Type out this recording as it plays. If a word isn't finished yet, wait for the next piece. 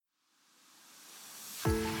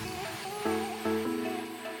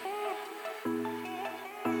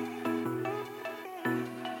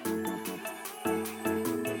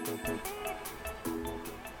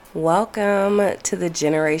Welcome to the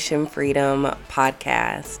Generation Freedom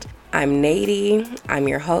podcast. I'm Nady, I'm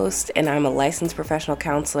your host, and I'm a licensed professional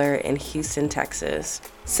counselor in Houston, Texas.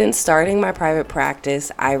 Since starting my private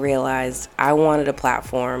practice, I realized I wanted a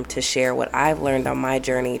platform to share what I've learned on my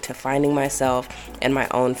journey to finding myself and my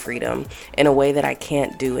own freedom in a way that I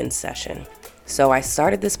can't do in session. So I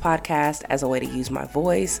started this podcast as a way to use my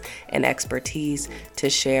voice and expertise to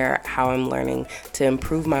share how I'm learning to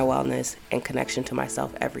improve my wellness and connection to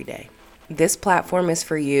myself every day. This platform is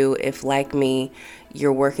for you if, like me,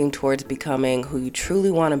 you're working towards becoming who you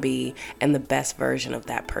truly want to be and the best version of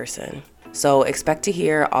that person. So expect to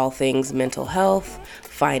hear all things mental health,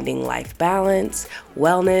 finding life balance,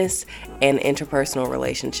 wellness, and interpersonal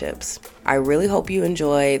relationships. I really hope you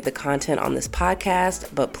enjoy the content on this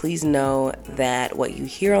podcast, but please know that what you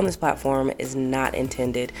hear on this platform is not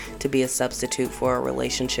intended to be a substitute for a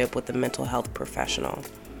relationship with a mental health professional.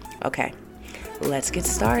 Okay, let's get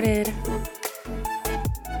started.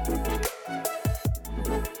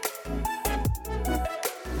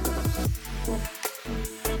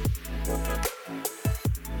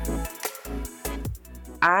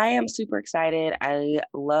 I am super excited. I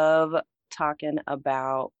love talking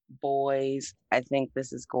about boys. I think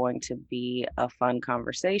this is going to be a fun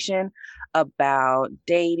conversation about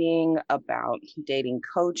dating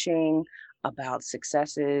coaching, about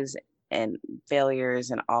successes and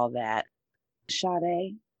failures and all that.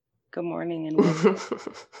 Sade, good morning and welcome.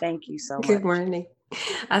 Thank you so much. Good morning.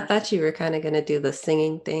 I thought you were kind of going to do the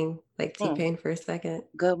singing thing, like T-Pain for a second.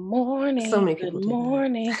 Good morning. So many people good do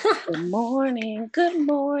morning. that. Good morning. Good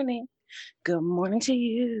morning. Good morning to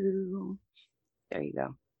you. There you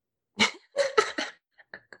go.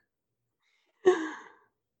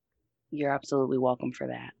 You're absolutely welcome for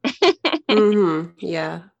that.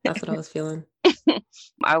 Yeah, that's what I was feeling.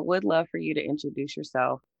 I would love for you to introduce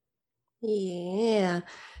yourself. Yeah.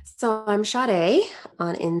 So I'm Sade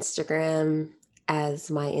on Instagram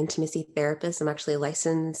as my intimacy therapist. I'm actually a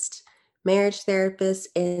licensed marriage therapist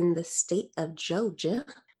in the state of Georgia.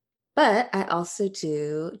 But I also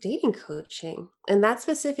do dating coaching. And that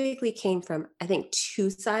specifically came from, I think, two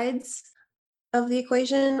sides of the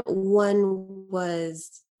equation. One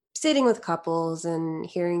was sitting with couples and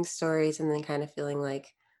hearing stories and then kind of feeling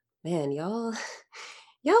like, man, y'all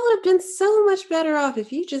would have been so much better off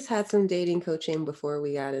if you just had some dating coaching before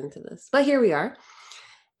we got into this. But here we are.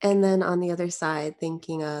 And then on the other side,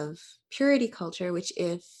 thinking of purity culture, which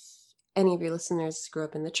if any of your listeners grew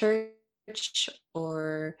up in the church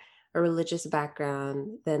or a religious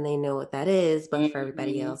background, then they know what that is. But for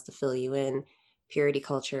everybody else to fill you in, purity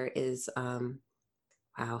culture is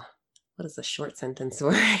wow, what is a short sentence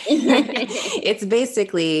word? It's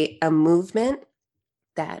basically a movement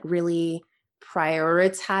that really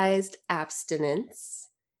prioritized abstinence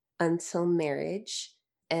until marriage.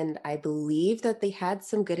 And I believe that they had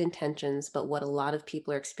some good intentions, but what a lot of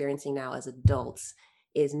people are experiencing now as adults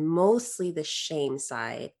is mostly the shame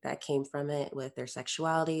side that came from it with their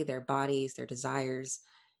sexuality, their bodies, their desires.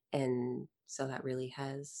 And so that really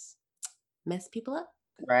has messed people up.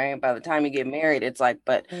 Right. By the time you get married, it's like,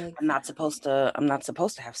 but Exactly. I'm not supposed to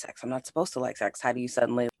have sex. I'm not supposed to like sex. How do you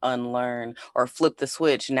suddenly unlearn or flip the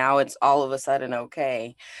switch? Now it's all of a sudden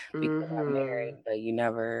okay because I'm married, but you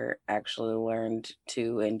never actually learned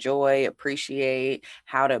to enjoy, appreciate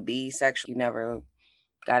how to be sexual. You never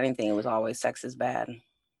got anything. It was always sex is bad.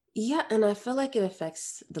 Yeah, and I feel like it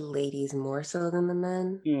affects the ladies more so than the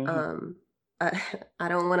men. I, I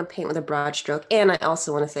don't want to paint with a broad stroke. And I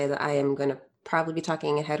also want to say that I am going to probably be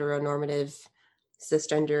talking a heteronormative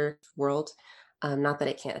cisgender world. Not that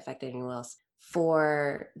it can't affect anyone else.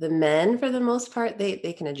 For the men, for the most part,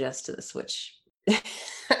 they can adjust to the switch.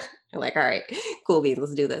 Like, all right, cool beans,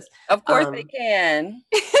 let's do this. Of course they can.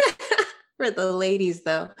 For the ladies,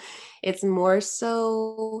 though, it's more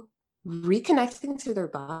so reconnecting to their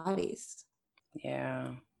bodies.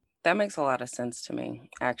 Yeah. That makes a lot of sense to me,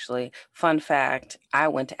 actually. Fun fact, I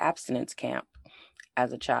went to abstinence camp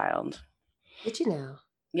as a child. Did you know?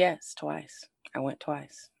 Yes, twice. I went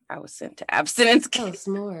twice. I was sent to abstinence Tell camp. us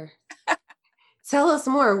more. Tell us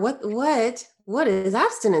more. What is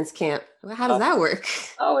abstinence camp? How does that work?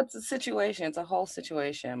 Oh, it's a situation. It's a whole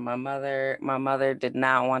situation. My mother did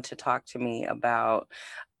not want to talk to me about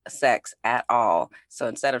sex at all. So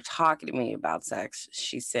instead of talking to me about sex,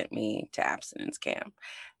 she sent me to abstinence camp,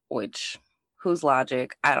 which Whose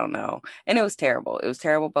logic? I don't know. And it was terrible. It was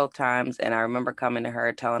terrible both times. And I remember coming to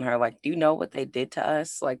her, telling her, like, do you know what they did to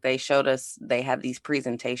us? Like, they showed us, they had these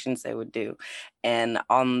presentations they would do. And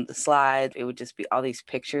on the slide, it would just be all these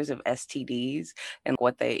pictures of STDs and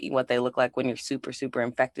what they look like when you're super, super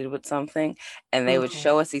infected with something. And they would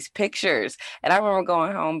show us these pictures. And I remember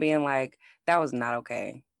going home being like, that was not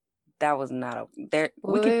okay. That was not okay.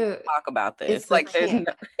 We can Wait, talk about this. it's a Like, there's camp.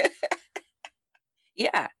 no,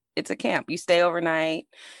 yeah, it's a camp. You stay overnight,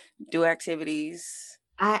 do activities.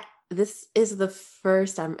 This is the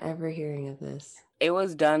first I'm ever hearing of this. It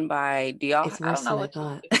was done by, do y'all, It's I don't worse know than I what you,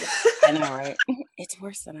 thought. I know, right? It's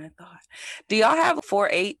worse than I thought. Do y'all have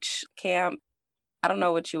 4-H camp? I don't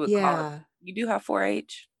know what you would call it. Yeah. You do have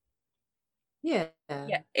 4-H? Yeah.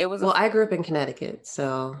 Yeah, it was a, Well, I grew up in Connecticut,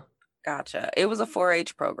 so gotcha. It was a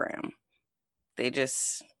 4-H program. They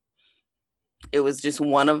just, it was just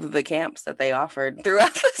one of the camps that they offered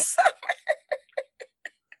throughout the summer.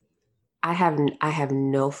 I have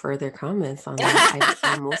no further comments on that.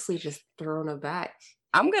 I'm mostly just thrown aback.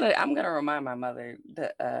 I'm gonna remind my mother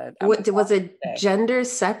that What was it gender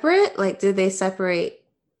separate? Like did they separate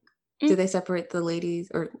the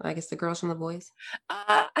ladies, or I guess the girls from the boys?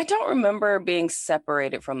 I don't remember being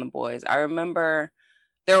separated from the boys. I remember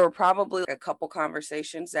there were probably a couple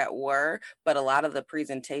conversations that were, but a lot of the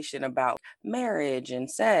presentation about marriage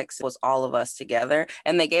and sex was all of us together.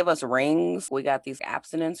 And they gave us rings. We got these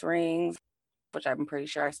abstinence rings, which I'm pretty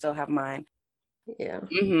sure I still have mine. Yeah.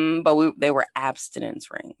 But they were abstinence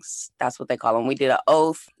rings. That's what they call them. We did an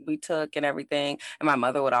oath we took and everything. And my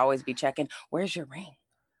mother would always be checking, where's your ring?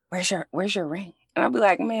 Where's your ring? And I'd be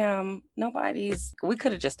like, ma'am, we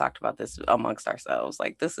could have just talked about this amongst ourselves.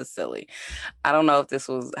 Like, this is silly. I don't know if this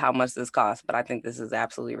was how much this cost, but I think this is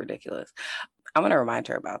absolutely ridiculous. I'm going to remind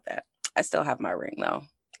her about that. I still have my ring though.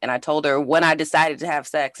 And I told her when I decided to have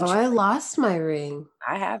sex. Oh, I lost my ring.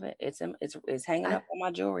 I have it. It's hanging up on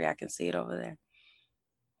my jewelry. I can see it over there.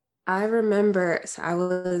 I remember, so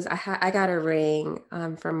I got a ring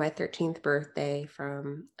for my 13th birthday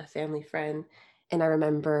from a family friend. And I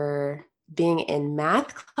remember being in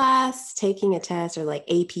math class, taking a test, or like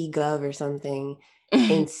AP Gov or something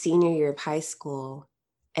in senior year of high school,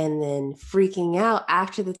 and then freaking out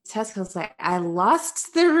after the test. I was like, I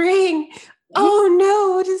lost the ring. Oh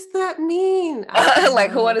no, what does that mean?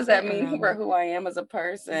 Like, what does that mean for who I am as a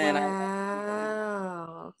person?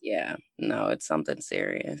 Wow. Yeah, no, it's something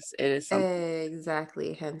serious. It is something.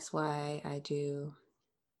 Exactly. Hence why I do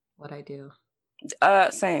what I do.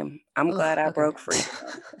 Same. I'm glad I Okay. broke free.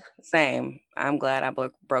 Same. I'm glad I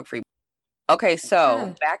broke free. Okay,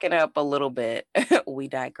 so backing up a little bit, we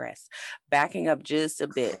digress. Backing up just a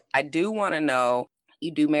bit, I do want to know, you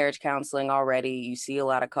do marriage counseling already, you see a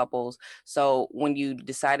lot of couples. So when you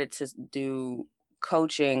decided to do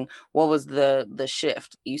coaching, what was the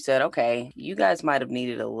shift? You said, okay, you guys might have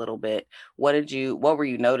needed a little bit. What were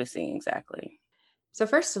you noticing exactly? So,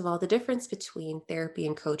 first of all, the difference between therapy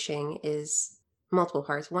and coaching is multiple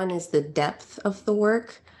parts. One is the depth of the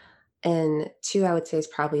work, and two, I would say, is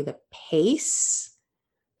probably the pace.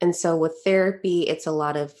 And so, with therapy, it's a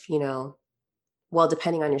lot of, well,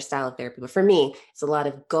 depending on your style of therapy, but for me, it's a lot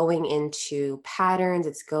of going into patterns,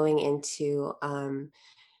 it's going into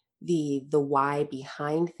the why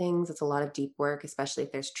behind things. It's a lot of deep work, especially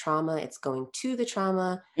if there's trauma. It's going to the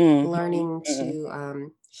trauma, learning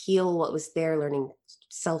to heal what was there, learning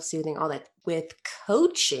self-soothing, all that. With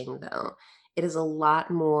coaching, though, it is a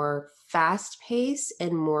lot more fast-paced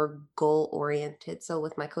and more goal-oriented. So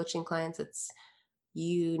with my coaching clients, it's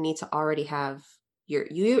you need to already have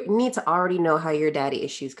you need to already know how your daddy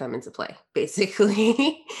issues come into play,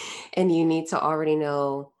 basically. And you need to already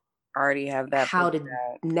know Already have that how figured to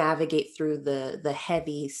out. navigate through the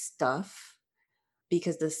heavy stuff,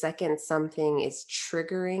 because the second something is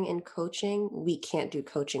triggering in coaching, we can't do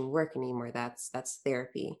coaching work anymore. That's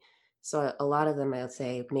therapy. So a lot of them, I would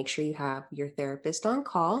say, make sure you have your therapist on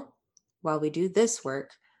call while we do this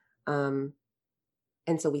work.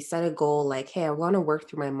 And so we set a goal like, hey, I want to work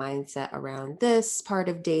through my mindset around this part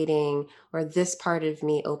of dating, or this part of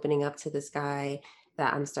me opening up to this guy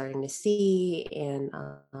that I'm starting to see. And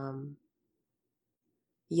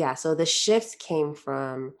yeah, so the shift came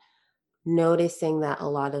from noticing that a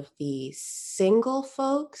lot of the single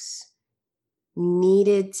folks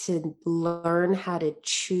needed to learn how to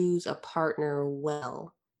choose a partner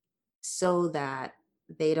well, so that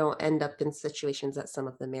they don't end up in situations that some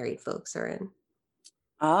of the married folks are in.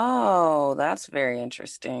 Oh, that's very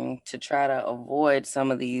interesting, to try to avoid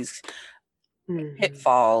some of these Mhm.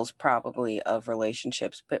 pitfalls, probably, of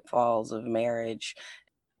relationships, pitfalls of marriage.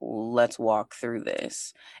 Let's walk through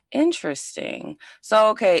this. Interesting. So,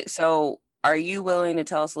 okay, so Are you willing to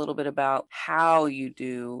tell us a little bit about how you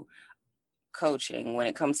do coaching when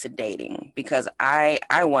it comes to dating? Because I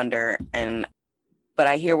wonder, but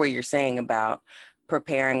I hear what you're saying about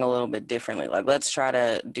preparing a little bit differently. Like, let's try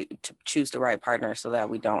to choose the right partner so that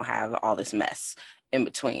we don't have all this mess in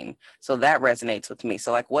between. So that resonates with me.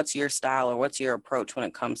 So, like, what's your style or what's your approach when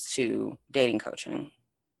it comes to dating coaching?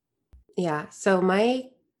 Yeah. So my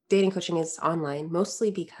dating coaching is online, mostly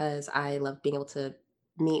because I love being able to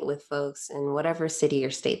meet with folks in whatever city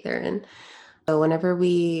or state they're in. So whenever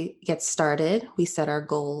we get started, we set our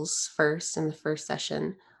goals first in the first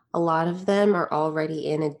session. A lot of them are already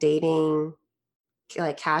in a dating,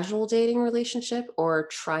 like casual dating relationship or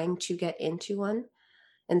trying to get into one.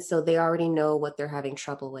 And so they already know what they're having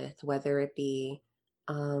trouble with, whether it be,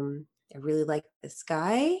 I really like this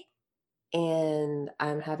guy and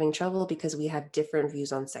I'm having trouble because we have different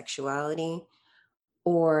views on sexuality,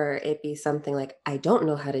 or it be something like, I don't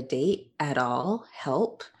know how to date at all,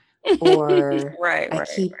 help, or Right, I right,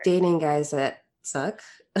 keep dating guys that suck.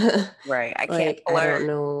 right. I can't Like, I don't flirt.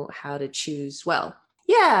 know how to choose well.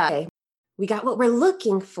 Yeah, okay. We got what we're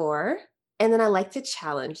looking for. And then I like to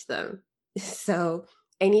challenge them. So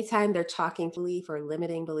anytime they're talking belief or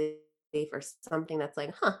limiting belief or something that's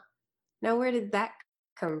like, huh, now where did that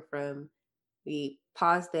come from? We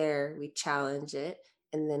pause there, we challenge it,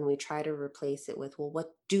 and then we try to replace it with, well,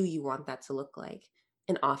 what do you want that to look like?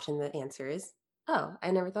 And often the answer is, oh,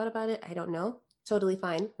 I never thought about it. I don't know. Totally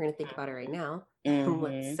fine. We're going to think about it right now. Let's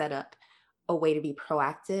Mm-hmm. set up a way to be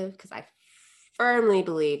proactive because I firmly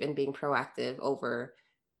believe in being proactive over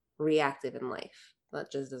reactive in life.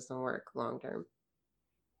 That just doesn't work long term.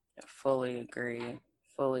 Fully agree.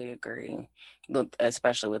 Fully agree. Look,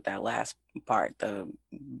 especially with that last part, the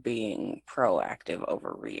being proactive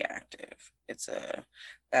over reactive.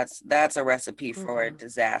 That's a recipe for Mm-hmm.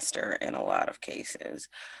 disaster in a lot of cases.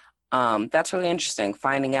 That's really interesting,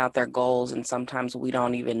 finding out their goals, and sometimes we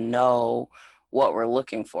don't even know what we're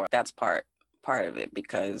looking for. That's part of it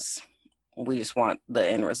because we just want the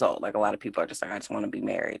end result. Like, a lot of people are just like, I just want to be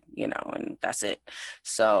married, and that's it.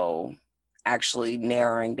 So actually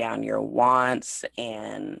narrowing down your wants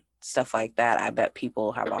and stuff like that, I bet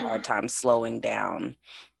people have a hard time slowing down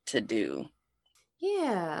to do.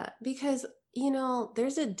 Yeah, because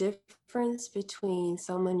there's a difference between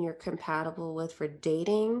someone you're compatible with for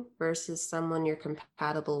dating versus someone you're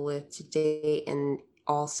compatible with to date and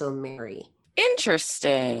also marry.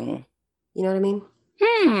 Interesting. You know what I mean?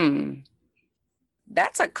 Hmm.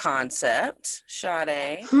 That's a concept,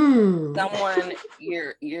 Sade. Hmm. Someone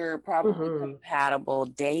you're probably Mm-hmm. compatible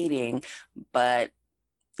dating, but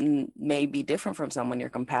may be different from someone you're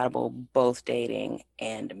compatible both dating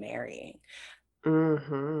and marrying.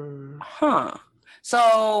 Mm-hmm. Huh.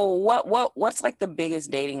 So what's like the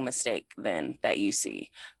biggest dating mistake then that you see?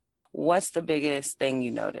 What's the biggest thing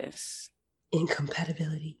you notice?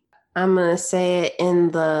 Incompatibility. I'm gonna say it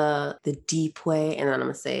in the deep way, and then I'm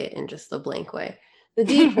gonna say it in just the blank way. The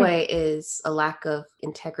deep way is a lack of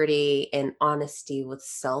integrity and honesty with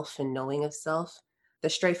self and knowing of self. The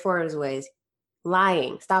straightforward way is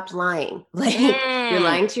lying. Stop lying. Like you're Mm,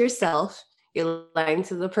 lying to yourself. You're lying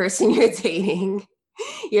to the person you're dating.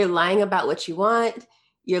 You're lying about what you want.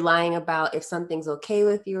 You're lying about if something's okay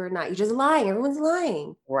with you or not. You're just lying. Everyone's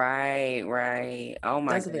lying. right, right. Oh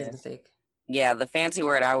my That's the biggest goodness. mistake. Yeah, the fancy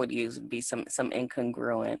word I would use would be some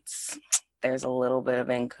incongruence. There's a little bit of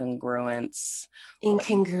incongruence.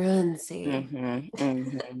 Incongruency.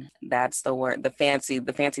 That's the word, the fancy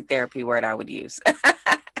therapy word I would use.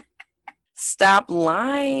 Stop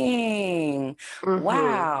lying.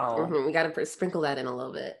 Wow. We got to sprinkle that in a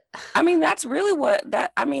little bit. I mean, that's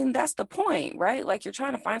the point, right? Like, you're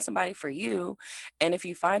trying to find somebody for you. And if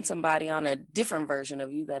you find somebody on a different version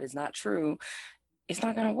of you that is not true, it's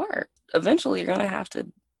not going to work. Eventually, you're going to have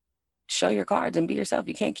to show your cards and be yourself.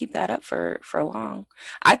 You can't keep that up for long.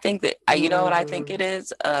 I think that, you know what I think Hmm. it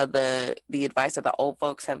is? The advice that the old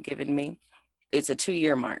folks have given me, it's a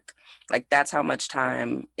 2-year mark. Like, that's how much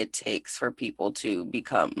time it takes for people to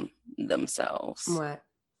become themselves. What?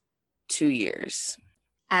 2 years.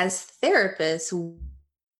 As therapists,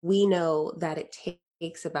 we know that it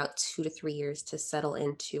takes about 2 to 3 years to settle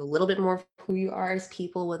into a little bit more of who you are as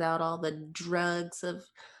people without all the drugs of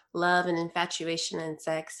love and infatuation and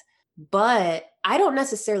sex. But I don't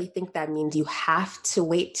necessarily think that means you have to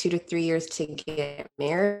wait 2 to 3 years to get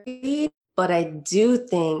married. But I do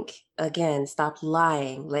think, again, stop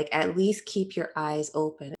lying. Like, at least keep your eyes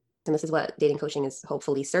open. And this is what dating coaching is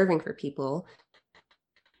hopefully serving for people.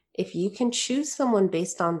 If you can choose someone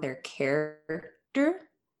based on their character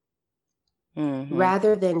Mm-hmm.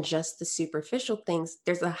 rather than just the superficial things,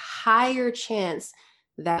 there's a higher chance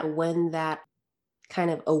that when that kind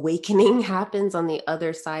of awakening happens on the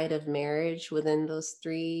other side of marriage within those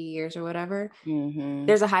 3 years or whatever, Mm-hmm.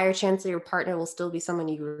 there's a higher chance that your partner will still be someone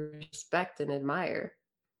you respect and admire.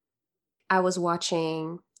 I was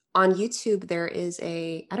watching on YouTube, there is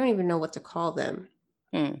I don't even know what to call them.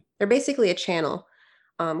 Hmm. They're basically a channel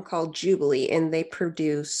called Jubilee, and they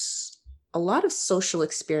produce a lot of social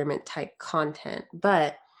experiment type content.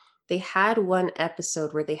 But they had one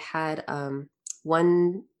episode where they had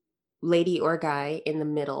one lady or guy in the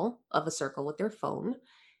middle of a circle with their phone,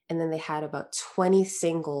 and then they had about 20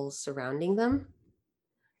 singles surrounding them.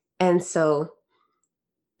 And so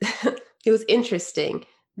it was interesting.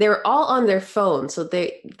 They were all on their phone, so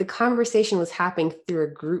the conversation was happening through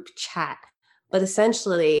a group chat. But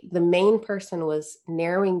essentially, the main person was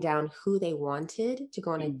narrowing down who they wanted to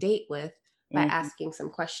go on a date with by Mm-hmm. asking some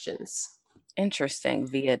questions. Interesting.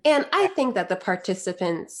 Via. And I think that the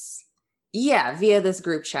participants, yeah, via this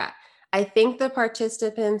group chat, I think the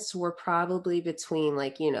participants were probably between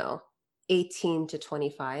 18 to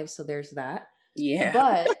 25. So there's that. Yeah.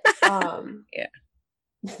 But Yeah.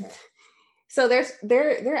 so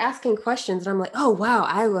they're asking questions, and I'm like, oh wow,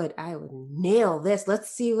 I would nail this.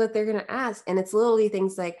 Let's see what they're gonna ask. And it's literally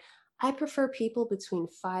things like, I prefer people between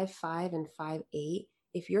 5'5" and 5'8".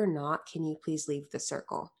 If you're not, can you please leave the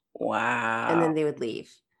circle? And Wow. then they would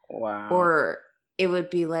leave. Wow. Or it would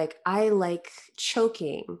be like, I like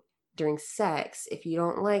choking during sex. If you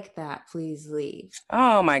don't like that, please leave.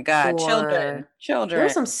 Oh my God. Children. Or there were Children.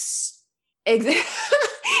 some exactly.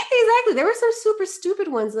 There were some super stupid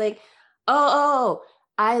ones like, oh,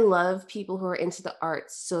 I love people who are into the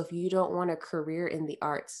arts. So if you don't want a career in the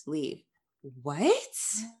arts, leave. What?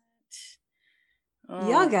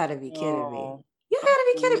 Y'all Oh gotta be kidding me. no. You Oh, gotta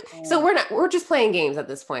be kidding me. So no. we're just playing games at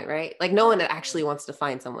this point, right? Like no one actually wants to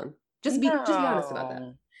find someone. Just be honest about that.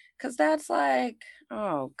 No. Cause that's like,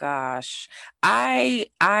 oh gosh. I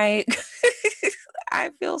I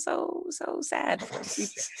feel so sad for the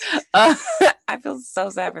future. Uh, I feel so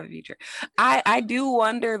sad for the future. I do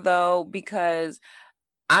wonder though, because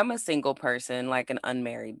I'm a single person, like an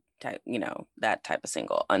unmarried type, that type of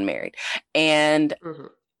single, unmarried. And Mhm.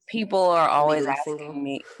 people are always Legally asking single.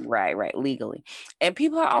 me, right, legally. And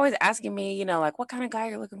people are always asking me, like what kind of guy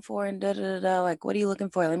you're looking for and da da da da. Like, what are you looking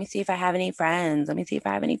for? Let me see if I have any friends. Let me see if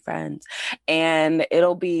I have any friends. And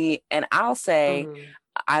I'll say, Mhm.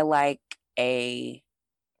 I like a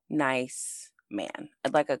nice man.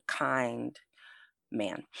 I'd like a kind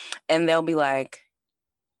man. And they'll be like,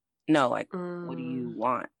 no, like, what do you Mm.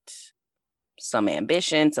 want? Some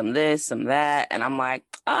ambition, some this, some that. And I'm like,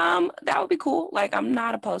 that would be cool. Like, I'm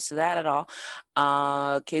not opposed to that at all.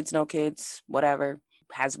 Kids, no kids, whatever.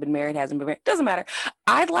 Has been married, hasn't been married, doesn't matter.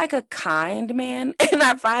 I'd like a kind man. And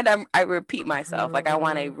I find I repeat myself. Like, I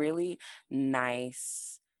want a Mhm. really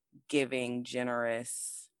nice, giving,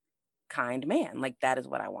 generous, kind man. Like, that is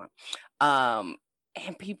what I want.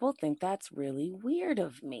 And people think that's really weird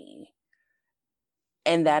of me.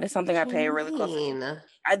 And that is something What I do you pay really close attention. mean?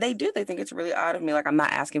 They do. They think it's really odd of me. Like, I'm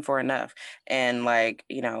not asking for enough. And like,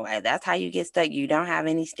 that's how you get stuck. You don't have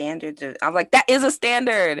any standards. I'm like, that is a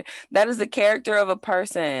standard. That is the character of a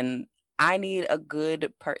person. I need a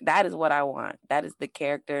good that is what I want. That is the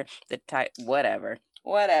character, the type, whatever.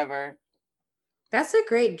 Whatever. That's a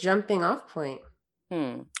great jumping off point.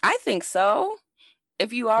 I think so.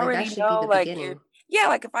 If you Like that already should be know, the like you're, beginning. yeah,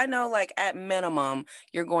 like if I know, like at minimum,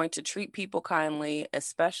 you're going to treat people kindly,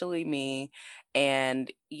 especially me, and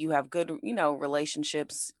you have good,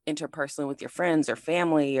 relationships interpersonally with your friends or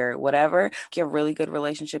family or whatever, you have really good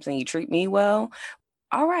relationships and you treat me well.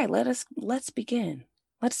 All right, let's begin.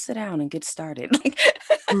 Let's sit down and get started. Like,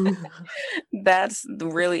 that's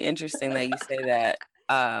really interesting that you say that.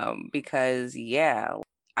 Because yeah,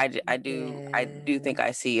 I do think Yeah.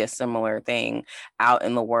 I see a similar thing out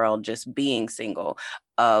in the world, just being single,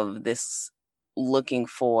 of this looking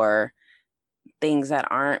for things that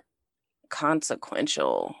aren't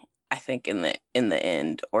consequential, I think in the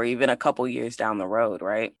end, or even a couple years down the road,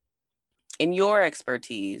 right? In your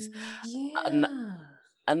expertise, an- Yeah.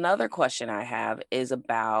 another question I have is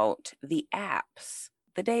about the apps,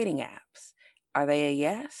 the dating apps. Are they a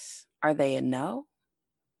yes? Are they a no?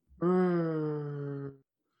 Mm.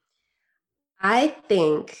 I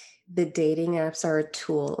think the dating apps are a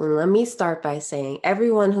tool. And let me start by saying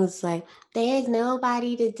everyone who's like, there's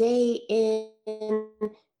nobody to date in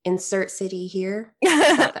insert city here.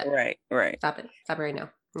 Stop that. Right, right. Stop it. Stop it right now.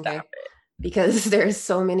 Stop Okay. it. Because there's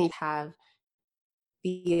so many have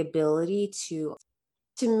the ability to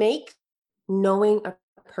make knowing a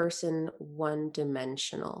person one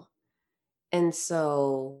dimensional. And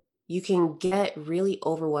so you can get really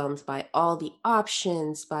overwhelmed by all the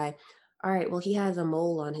options, by, all right, well, he has a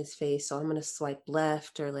mole on his face, so I'm going to swipe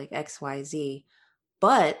left or like XYZ.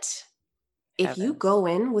 But if you Heavens. go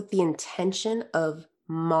in with the intention of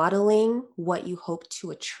modeling what you hope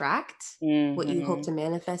to attract, what you hope Mm-hmm. to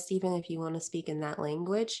manifest, even if you want to speak in that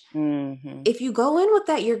language, Mm-hmm. if you go in with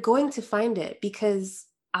that, you're going to find it. Because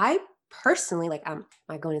I personally, like, I'm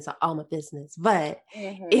not going into all my business, but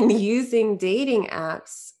Mm-hmm. in using dating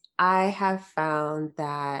apps, I have found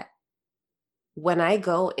that when I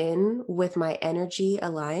go in with my energy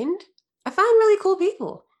aligned, I find really cool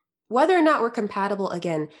people. Whether or not we're compatible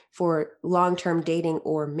again for long term dating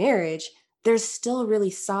or marriage, there's still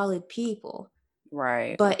really solid people.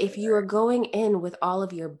 Right. But if you are going in with all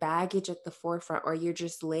of your baggage at the forefront, or you're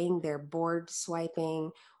just laying there bored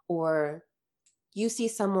swiping, or you see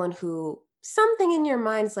someone who something in your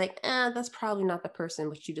mind's like, that's probably not the person,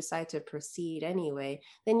 but you decide to proceed anyway,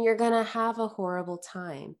 then you're going to have a horrible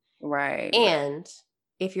time. Right. Right. And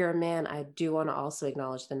if you're a man, I do want to also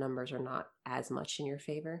acknowledge the numbers are not as much in your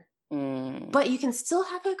favor. Mm. But you can still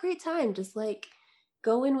have a great time. Just like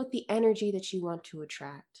go in with the energy that you want to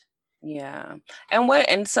attract. Yeah.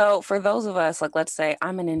 And so for those of us, like, let's say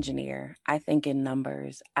I'm an engineer, I think in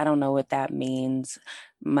numbers. I don't know what that means.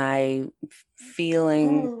 My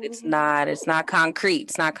feeling, it's not concrete.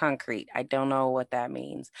 It's not concrete. I don't know what that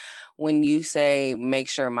means. When you say make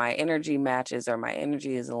sure my energy matches or my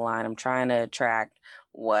energy is aligned, I'm trying to attract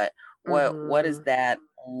what does Mm-hmm. that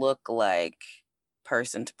look like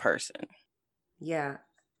person to person? Yeah.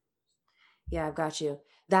 Yeah, I've got you.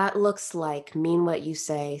 That looks like mean what you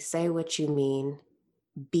say what you mean,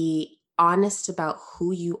 be honest about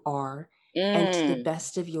who you are, and to the Mm,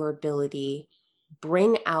 best of your ability,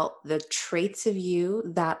 bring out the traits of you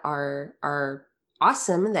that are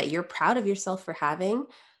awesome, that you're proud of yourself for having.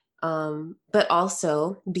 But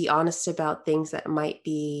also be honest about things that might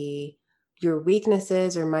be your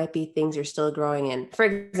weaknesses or might be things you're still growing in. For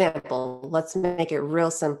example, let's make it real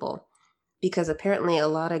simple, because apparently a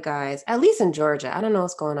lot of guys, at least in Georgia, I don't know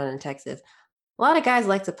what's going on in Texas, a lot of guys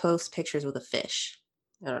like to post pictures with a fish.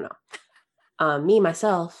 I don't know. Me,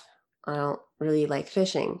 myself, I don't really like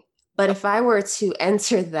fishing. But if I were to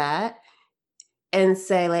enter that and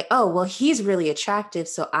say, like, oh, well, he's really attractive,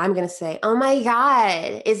 so I'm going to say, oh my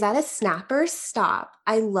God, is that a snapper? Stop.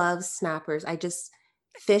 I love snappers.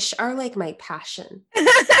 Fish are like my passion.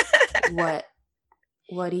 What,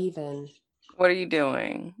 what even? what are you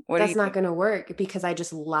doing? What are you That's not doing? going to work because I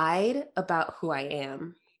just lied about who I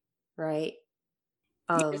am, right?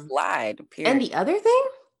 You just Um, lied, and period. the other thing,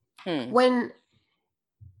 Hmm. when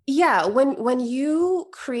yeah, when you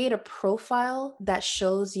create a profile that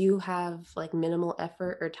shows you have like minimal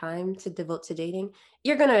effort or time to devote to dating,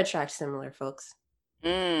 you're going to attract similar folks.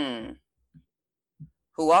 Mm.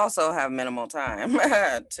 Who also have minimal time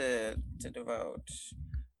to devote.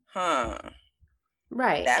 Huh.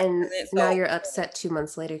 Right. That's And it. now So you're upset 2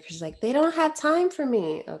 months later cuz like they don't have time for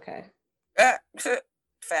me. Okay. uh,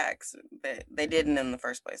 facts. They didn't in the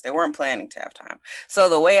first place. They weren't planning to have time. So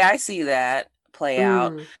the way I see that play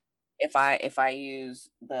out, Mm. if I use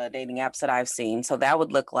the dating apps that I've seen, so that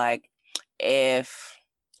would look like if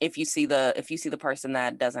if you see the person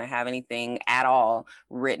that doesn't have anything at all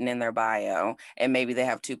written in their bio, and maybe they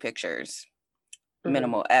have two pictures, Mhm.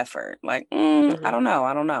 minimal effort, like, I Mhm. don't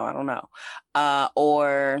know,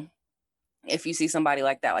 or if you see somebody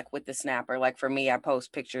like that, like with the snapper, like for me, I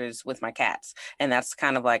post pictures with my cats, and that's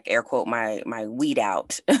kind of like air quote my weed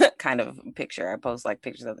out kind of picture. I post like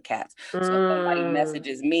pictures of the cats. So if somebody Mm.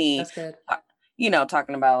 messages me, That's good.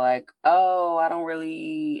 talking about like, oh, I don't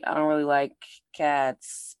really like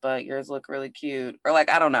cats, but yours look really cute, or like,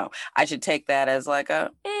 I don't know, I should take that as like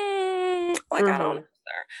like, I don't know, Mhm.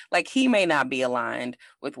 sir. Like, he may not be aligned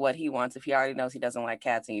with what he wants if he already knows he doesn't like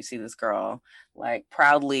cats, and you see this girl like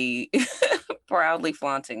proudly proudly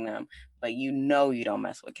flaunting them, but you don't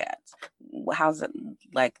mess with cats. How's it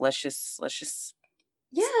like? Let's just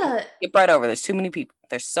Yeah, get right over. There's too many people.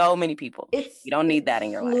 There's so many people. You don't need it's that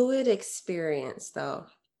in your life. fluid experience though.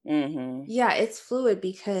 Mm-hmm. Yeah, it's fluid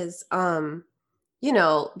because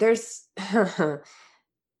there's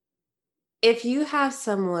if you have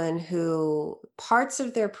someone who parts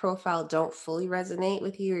of their profile don't fully resonate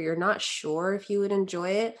with you, or you're not sure if you would enjoy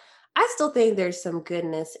it, I still think there's some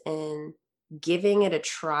goodness in giving it a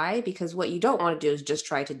try, because what you don't want to do is just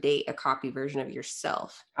try to date a copy version of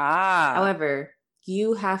yourself. Ah, However,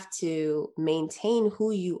 you have to maintain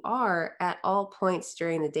who you are at all points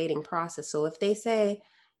during the dating process. So if they say,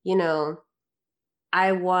 you know,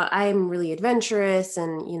 I'm really adventurous,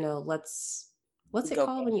 and what's it go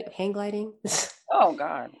called when you camping. hang gliding? Oh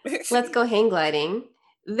God. Let's go hang gliding.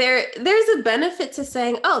 there's a benefit to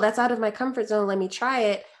saying, oh, that's out of my comfort zone, let me try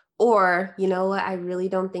it. Or, you know what, I really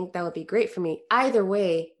don't think that would be great for me. Either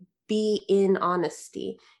way, be in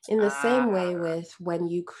honesty. In the same way Ah, with when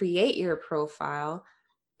you create your profile,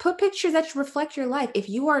 put pictures that reflect your life. If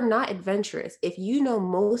you are not adventurous, if you know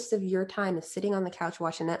most of your time is sitting on the couch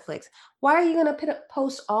watching Netflix, why are you going to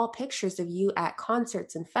post all pictures of you at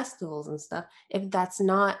concerts and festivals and stuff if that's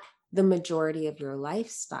not the majority of your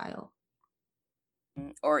lifestyle?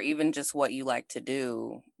 or even just what you like to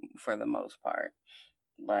do for the most part.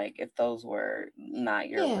 Like if those were not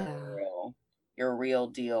Yeah. your real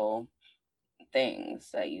deal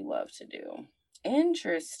things that you love to do.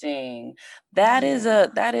 Interesting. Yeah. That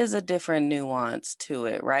is a different nuance to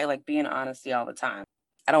it, right? Like being honesty all the time.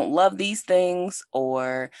 I don't love these things,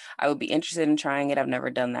 or I would be interested in trying it. I've never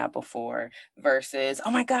done that before. Versus,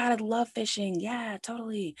 oh my God, I love fishing. Yeah,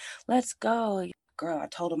 totally. Let's go. Girl, I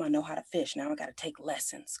told him I know how to fish. Now I got to take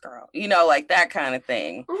lessons, girl. Like that kind of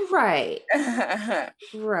thing. Right. Yeah,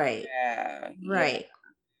 Right. yeah. Right.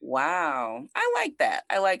 Wow. I like that.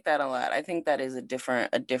 I like that a lot. I think that is a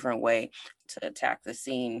different way to attack the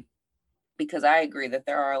scene, because I agree that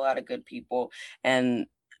there are a lot of good people, and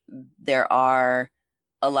there are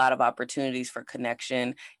a lot of opportunities for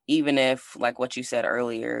connection, even if, like what you said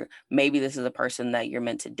earlier, maybe this is a person that you're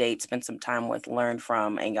meant to date, spend some time with, learn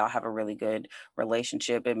from, and y'all have a really good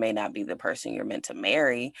relationship. It may not be the person you're meant to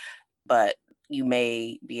marry, but you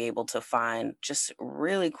may be able to find just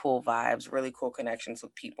really cool vibes, really cool connections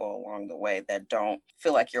with people along the way that don't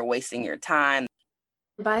feel like you're wasting your time.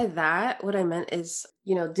 By that, what I meant is,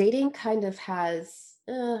 dating kind of has,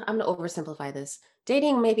 I'm going to oversimplify this.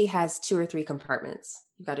 Dating maybe has two or three compartments.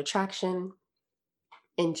 You've got attraction,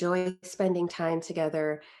 enjoy spending time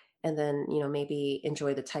together, and then, maybe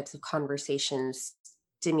enjoy the types of conversations,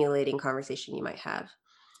 stimulating conversation you might have.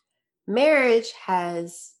 Marriage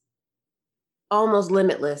has almost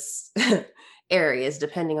limitless areas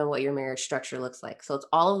depending on what your marriage structure looks like. So it's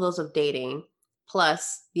all of those of dating,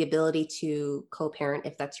 plus the ability to co-parent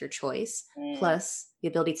if that's your choice, Mm, plus the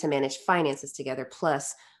ability to manage finances together,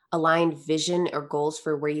 plus aligned vision or goals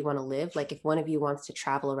for where you want to live. Like if one of you wants to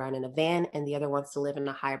travel around in a van and the other wants to live in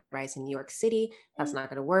a high rise in New York City, that's mm, not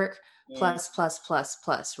going to work. mm, Plus, plus, plus,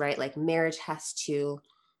 plus, right? Like marriage has to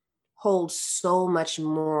hold so much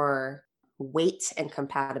more weight and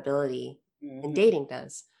compatibility than mhm, dating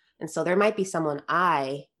does. And so there might be someone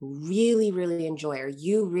I really, really enjoy, or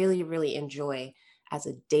you really, really enjoy as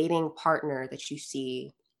a dating partner that you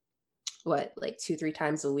see, what, like two, three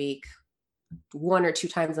times a week, one or two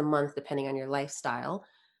times a month, depending on your lifestyle.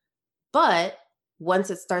 But once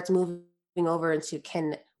it starts moving over into,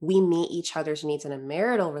 can we meet each other's needs in a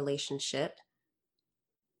marital relationship?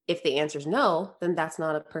 If the answer is no, then that's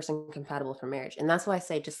not a person compatible for marriage. And that's why I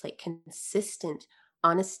say just like consistent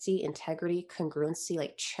honesty, integrity, congruency,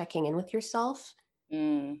 like checking in with yourself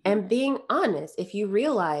mhm, and being honest. If you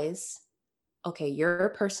realize, okay, you're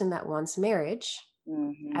a person that wants marriage,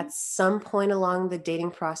 mhm, at some point along the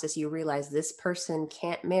dating process, you realize this person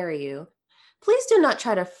can't marry you. Please do not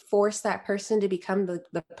try to force that person to become the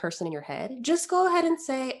person in your head. Just go ahead and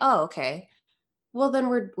say, oh, okay, well then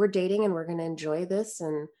we're dating and we're going to enjoy this,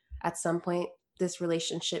 and at some point this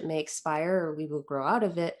relationship may expire or we will grow out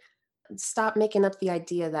of it. Stop making up the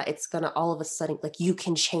idea that it's going to all of a sudden, like, you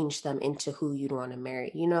can change them into who you'd want to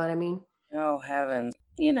marry. You know what I mean? oh, heavens.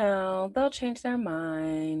 They'll change their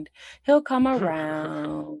mind. He'll come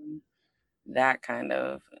around. That kind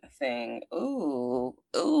of thing. Ooh,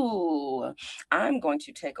 ooh. I'm going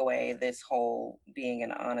to take away this whole being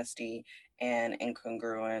an honesty and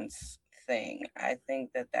incongruence thing. I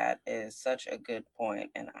think that that is such a good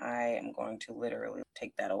point, and I am going to literally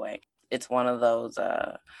take that away. It's one of those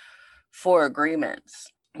four agreements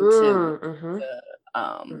to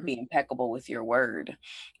Mm-hmm. be impeccable with your word.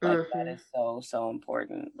 Like that Mm-hmm. is so, so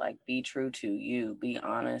important. Like be true to you, be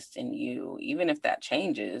honest in you. Even if that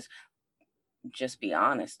changes, just be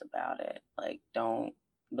honest about it. Like don't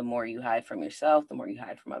the more you hide from yourself, the more you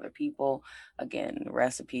hide from other people. Again,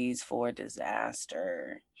 recipes for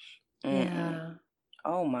disaster. Mm-mm. Yeah.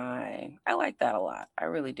 Oh my. I like that a lot. I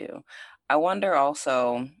really do. I wonder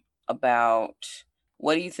also about,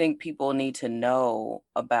 what do you think people need to know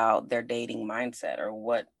about their dating mindset, or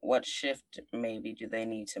what shift maybe do they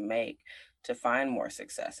need to make to find more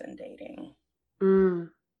success in dating?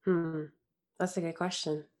 Mm-hmm. That's a good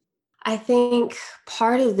question. I think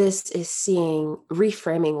part of this is seeing,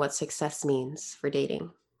 reframing what success means for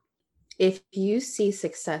dating. If you see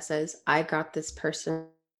success as, I got this person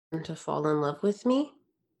to fall in love with me,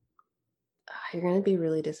 you're going to be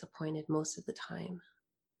really disappointed most of the time.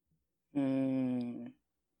 Mm,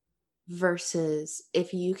 versus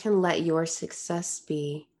if you can let your success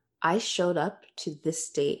be, I showed up to this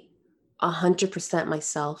date 100%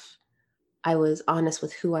 myself. I was honest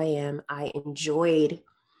with who I am. I enjoyed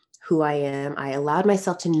who I am. I allowed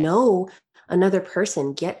myself to know another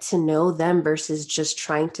person, get to know them versus just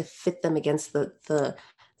trying to fit them against the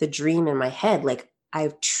dream in my head. Like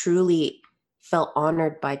I've truly felt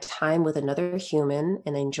honored by time with another human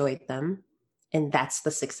and I enjoyed them. And that's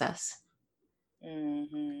the success.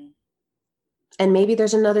 Mm-hmm. And maybe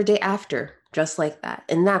there's another date after, just like that.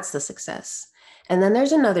 And that's the success. And then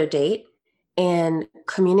there's another date and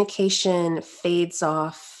communication fades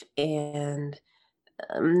off and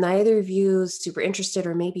neither of you is super interested,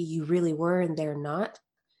 or maybe you really were and they're not.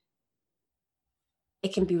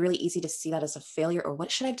 It can be really easy to see that as a failure, or what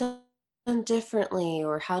should I have done differently,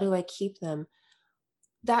 or how do I keep them?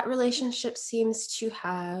 That relationship seems to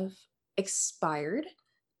have expired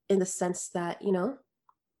in the sense that,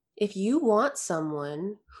 if you want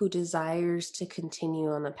someone who desires to continue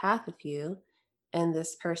on the path with you, and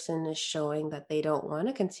this person is showing that they don't want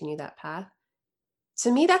to continue that path,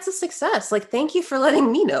 to me, that's a success. Like, thank you for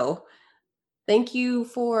letting me know. Thank you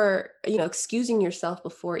for, excusing yourself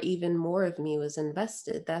before even more of me was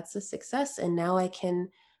invested. That's a success. And now I can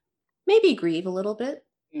maybe grieve a little bit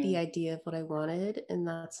the idea of what I wanted and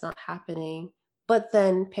that's not happening, but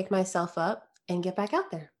then pick myself up and get back out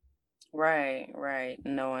there. Right, right.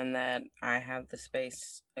 Knowing that I have the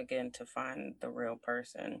space again to find the real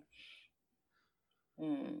person.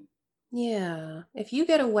 Mm. Yeah. If you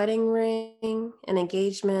get a wedding ring, an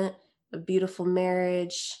engagement, a beautiful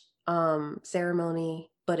marriage ceremony,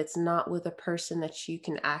 but it's not with a person that you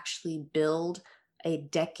can actually build a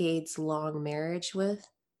decades long marriage with,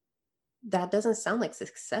 that doesn't sound like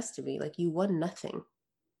success to me. Like you won nothing.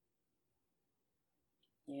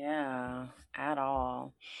 Yeah, at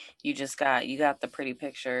all. You got the pretty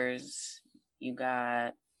pictures, you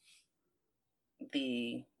got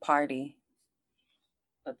the party,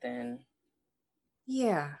 but then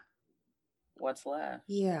Yeah. what's left?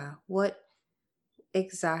 Yeah. What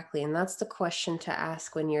exactly? And that's the question to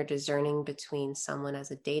ask when you're discerning between someone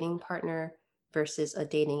as a dating partner versus a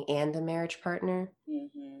dating and a marriage partner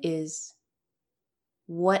Mm-hmm. is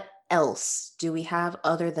what else do we have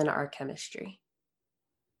other than our chemistry?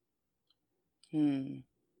 Hmm.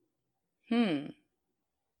 Hmm.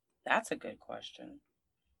 That's a good question.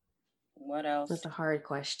 What else? That's a hard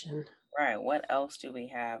question. Right. What else do we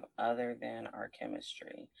have other than our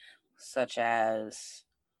chemistry? Such as,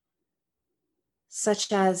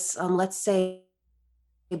 Such as, let's say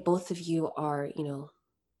both of you are,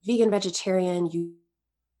 vegan, vegetarian, you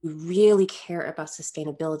really care about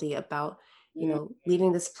sustainability, about, mm,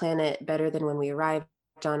 leaving this planet better than when we arrived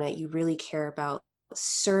on it. You really care about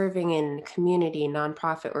serving in community,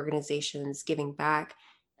 nonprofit organizations, giving back.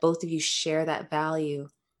 Both of you share that value.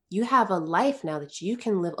 You have a life now that you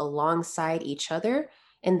can live alongside each other,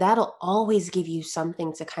 and that'll always give you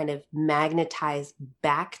something to kind of magnetize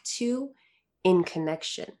back to in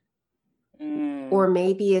connection. mm, Or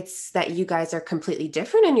maybe it's that you guys are completely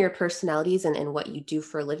different in your personalities and what you do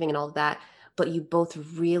for a living and all of that, but you both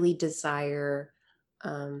really desire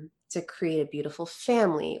to create a beautiful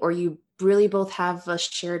family, or you really both have a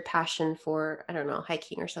shared passion for, I don't know,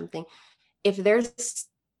 hiking or something. If there's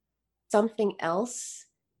something else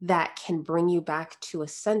that can bring you back to a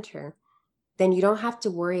center, then you don't have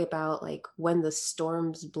to worry about like when the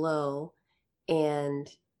storms blow and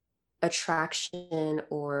attraction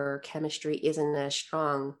or chemistry isn't as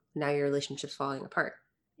strong, now your relationship's falling apart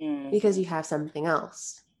because mm-hmm, you have something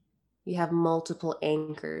else. You have multiple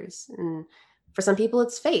anchors. And for some people,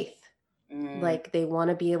 it's faith. mm, Like they want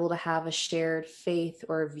to be able to have a shared faith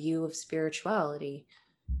or a view of spirituality.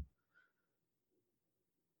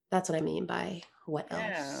 That's what I mean by what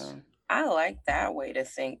yeah. else. I like that way to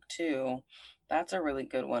think too. That's a really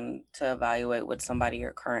good one to evaluate with somebody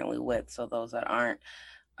you're currently with. So those that aren't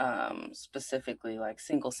specifically like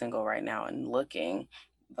single right now and looking,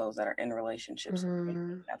 those that are in relationships,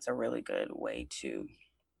 Mm-hmm. that's a really good way to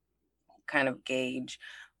kind of gauge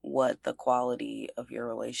what the quality of your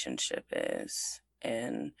relationship is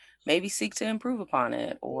and maybe seek to improve upon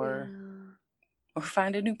it Yeah. or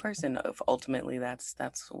find a new person if ultimately that's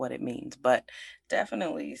what it means, but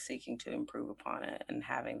definitely seeking to improve upon it and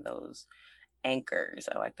having those anchors.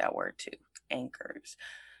 I like that word too, anchors,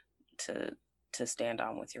 to stand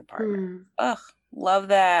on with your partner. Hmm. Ugh, love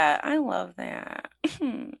that. I love that.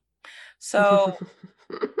 So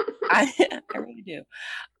I I really do.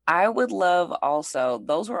 I would love also,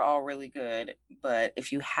 those were all really good, but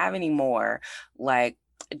if you have any more, like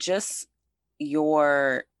just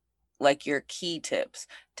your like your key tips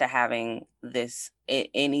to having this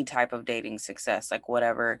any type of dating success, like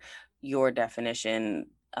whatever your definition,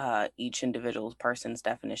 each individual person's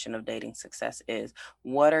definition of dating success is.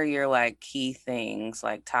 What are your like key things,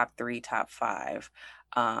 like top 3, top 5?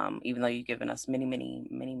 Even though you've given us many, many,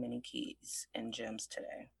 many, many keys and gems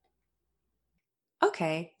today.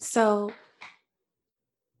 Okay, so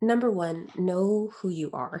number one, know who you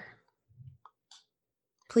are.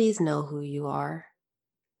 Please know who you are.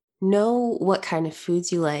 Know what kind of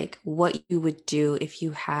foods you like, what you would do if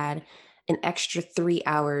you had an extra 3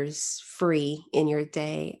 hours free in your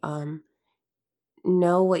day.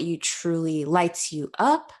 Know what you truly lights you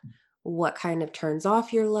up, what kind of turns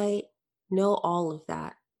off your light. Know all of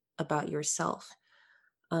that about yourself.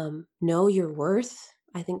 Know your worth.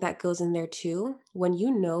 I think that goes in there too. When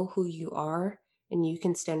you know who you are and you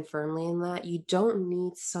can stand firmly in that, you don't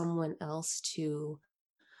need someone else to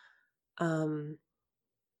um,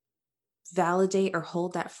 validate or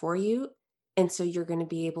hold that for you. And so you're going to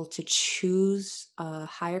be able to choose a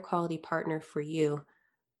higher quality partner for you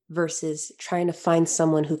versus trying to find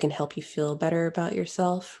someone who can help you feel better about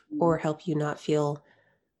yourself Mm. or help you not feel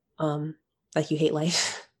um, like you hate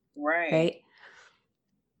life. Right. Right?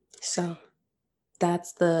 So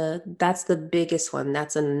that's the biggest one.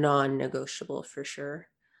 That's a non-negotiable for sure.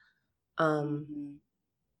 Um, Hmm.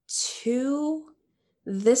 Two,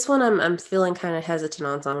 this one I'm feeling kind of hesitant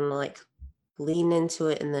on, so I'm gonna like lean into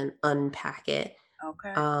it and then unpack it.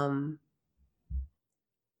 Okay. Um,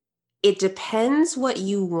 it depends what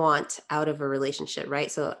you want out of a relationship,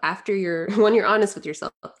 right? So after you're when you're honest with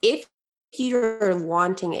yourself, if you're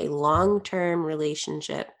wanting a long-term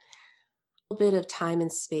relationship, a little bit of time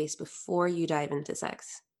and space before you dive into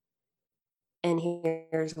sex. And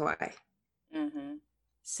here's why. Hmm.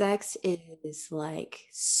 Sex is like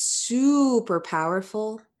super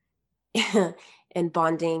powerful and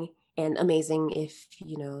bonding and amazing if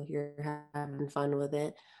you're having fun with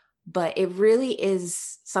it, but it really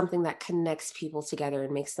is something that connects people together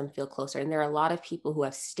and makes them feel closer. And there are a lot of people who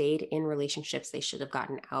have stayed in relationships they should have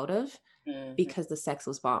gotten out of Hmm. because the sex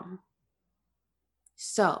was bomb.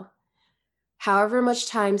 So however much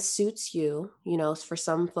time suits you, for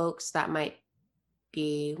some folks that might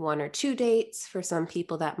be 1 or 2 dates. For some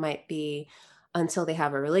people, that might be until they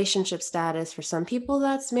have a relationship status. For some people,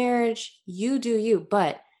 that's marriage. You do you.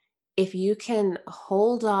 But if you can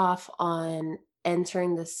hold off on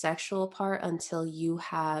entering the sexual part until you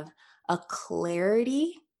have a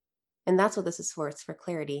clarity, and that's what this is for, it's for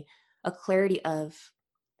clarity, a clarity of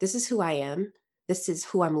this is who I am, this is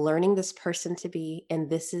who I'm learning this person to be, and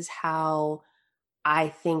this is how I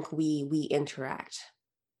think we interact.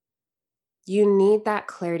 You need that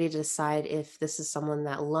clarity to decide if this is someone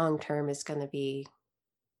that long term is going to be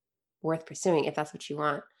worth pursuing, if that's what you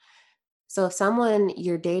want. So if someone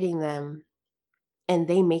you're dating them and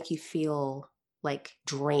they make you feel like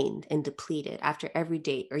drained and depleted after every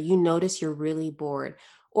date, or you notice you're really bored,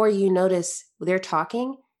 or you notice they're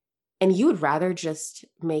talking and you would rather just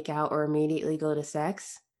make out or immediately go to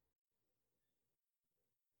sex,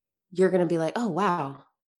 you're going to be like, oh, wow,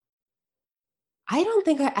 I don't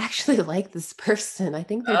think I actually like this person. I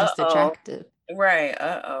think they're just Uh-oh. attractive. Right.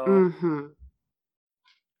 Uh-oh. Hmm.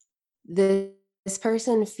 This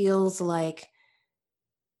person feels like,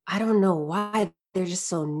 I don't know why they're just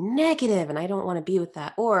so negative and I don't want to be with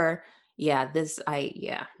that. Or,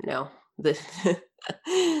 no. The,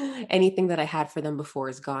 anything that I had for them before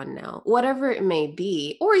is gone now, whatever it may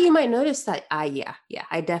be. Or you might notice that,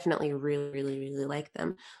 I definitely really, really, really like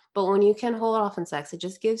them. But when you can hold off on sex, it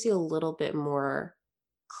just gives you a little bit more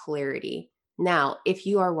clarity. Now, if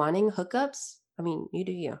you are wanting hookups, I mean, you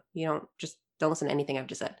do you. You don't listen to anything I've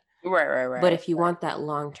just said. Right, right, But right. if you want that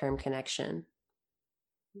long-term connection,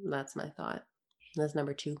 that's my thought. That's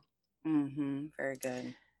number two. Mm-hmm. Very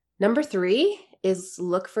good. Number three is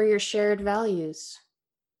look for your shared values.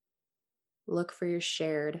 Look for your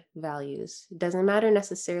shared values. It doesn't matter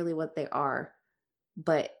necessarily what they are,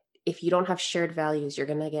 but if you don't have shared values, you're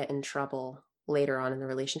going to get in trouble later on in the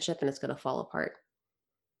relationship and it's going to fall apart.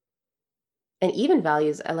 And even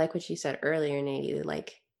values, I like what you said earlier, Nady,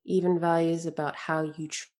 like even values about how you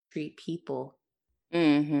treat people.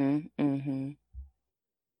 Mm-hmm. Mm-hmm.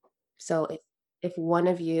 So if one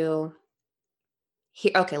of you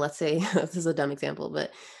okay, let's say this is a dumb example,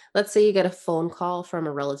 but let's say you get a phone call from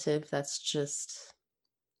a relative that's just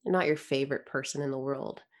not your favorite person in the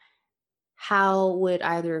world. How would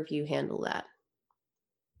either of you handle that?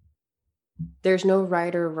 There's no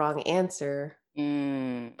right or wrong answer,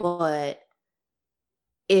 Mm. but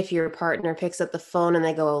if your partner picks up the phone and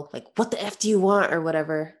they go like, "What the f do you want?" or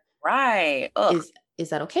whatever, Right. Ugh. is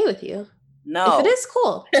that okay with you? If it No. is,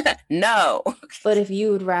 cool. No. But if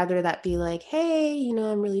you would rather that be like, hey,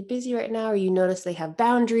 I'm really busy right now, or you notice they have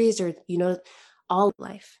boundaries, or all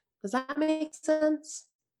life. Does that make sense?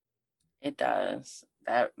 It does.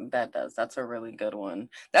 That does. That's a really good one.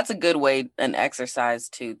 That's a good way, an exercise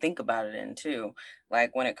to think about it in too.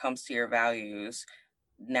 Like when it comes to your values,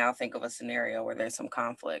 now think of a scenario where there's some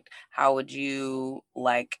conflict. How would you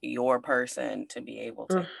like your person to be able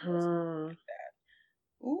to handle something Mm-hmm. like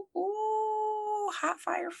that? Ooh, ooh, hot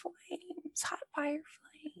fire flames, hot fire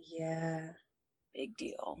flames. Yeah. Big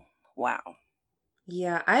deal. Wow.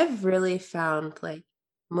 Yeah, I've really found like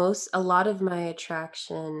a lot of my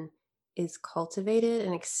attraction is cultivated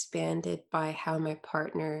and expanded by how my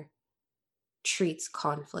partner treats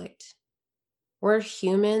conflict. We're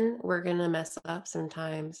human, we're gonna mess up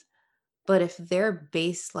sometimes. But if their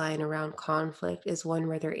baseline around conflict is one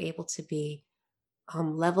where they're able to be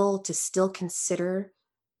level, to still consider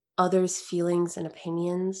others' feelings and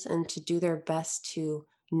opinions, and to do their best to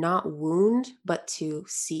not wound, but to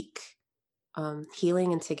seek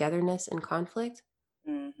healing and togetherness in conflict,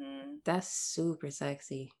 Mm-hmm. that's super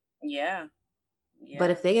sexy. Yeah. But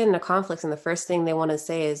Yeah. if they get into conflicts and the first thing they want to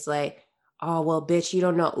say is like, "Oh well, bitch, you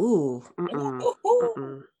don't know," ooh, Ooh, mm-mm, ooh, ooh,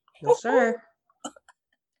 mm-mm, no ooh, ooh. sir,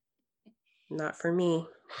 not for me.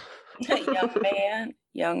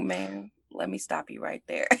 Young man, let me stop you right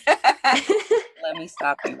there. Let me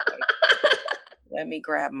stop you right there. Let me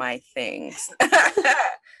grab my things.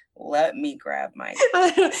 Let me grab my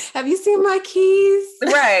Have you seen my keys?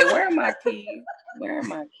 right. Where are my keys? Where are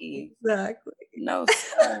my keys? Exactly. No,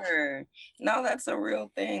 sir. No, that's a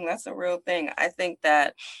real thing. That's a real thing. I think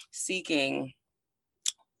that seeking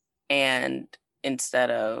and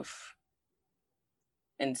instead of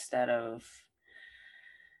instead of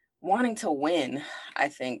wanting to win, I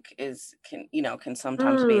think is can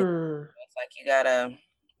sometimes be Mm. it's like you gotta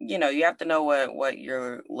you have to know what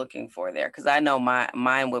you're looking for there because I know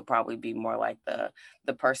mine would probably be more like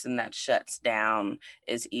the person that shuts down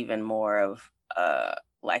is even more of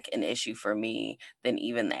like an issue for me than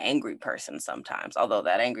even the angry person sometimes, although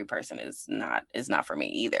that angry person is not for me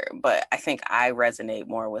either. But I think I resonate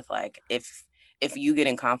more with like if you get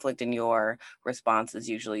in conflict and your response is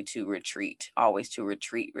usually to retreat, always to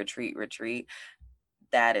retreat, retreat, retreat,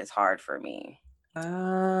 that is hard for me.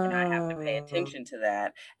 And I have to pay Oh. attention to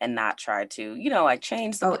that and not try to, like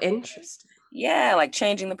change the Oh, person. interesting. Yeah, like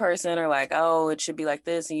changing the person or like, oh, it should be like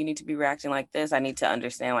this and you need to be reacting like this. I need to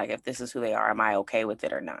understand like if this is who they are, am I okay with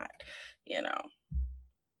it or not? You know.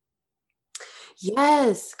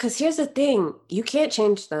 Yes, because here's the thing, you can't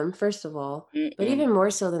change them, first of all, but Mm-mm. even more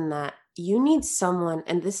so than that, you need someone,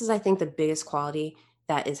 and this is, I think, the biggest quality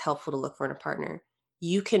that is helpful to look for in a partner.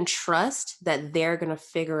 You can trust that they're going to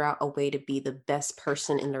figure out a way to be the best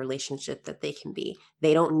person in the relationship that they can be.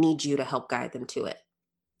 They don't need you to help guide them to it.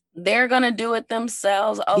 They're gonna do it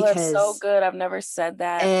themselves. Oh, that's so Because good. I've never said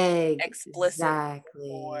that explicitly exactly.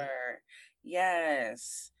 before.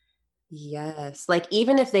 Yes. Yes. Like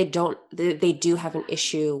even if they do have an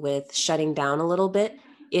issue with shutting down a little bit,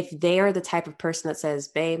 if they are the type of person that says,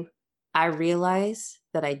 "Babe, I realize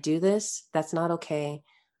that I do this, that's not okay.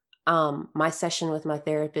 My session with my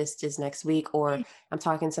therapist is next week, or I'm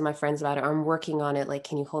talking to my friends about it, or I'm working on it. Like,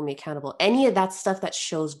 can you hold me accountable?" Any of that stuff that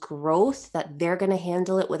shows growth, that they're going to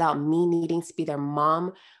handle it without me needing to be their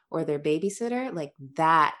mom or their babysitter, like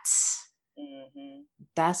Hmm.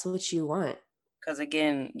 that's what you want. Because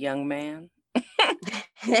again, young man,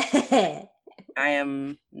 I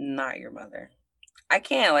am not your mother. I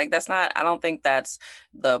can't. Like, that's not, I don't think that's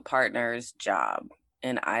the partner's job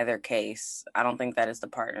in either case. I don't think that is the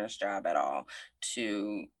partner's job at all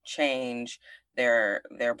to change their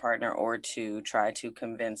partner or to try to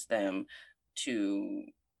convince them to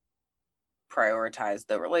prioritize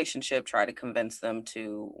the relationship, try to convince them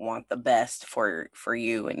to want the best for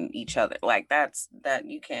you and each other. Like that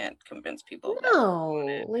you can't convince people of that.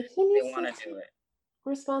 No, like he They needs to want to do take it.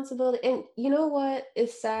 responsibility. And you know what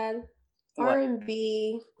is sad? What?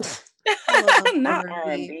 R&B. I love Not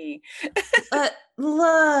R&B. R&B. But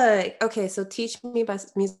look, okay, so Teach Me by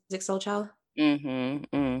Music Soul Child. Mhm.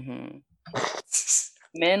 Mhm.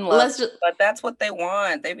 Men love Let's just but that's what they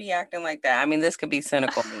want. They be acting like that. I mean, this could be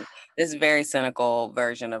cynical me. This is a very cynical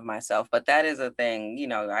version of myself, but that is a thing.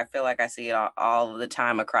 I feel like I see it all the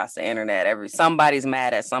time across the internet. Somebody's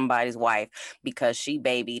mad at somebody's wife because she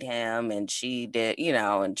babied him and she did,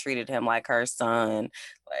 and treated him like her son.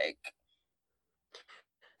 Like,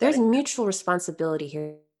 but there's mutual responsibility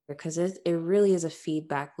here because it really is a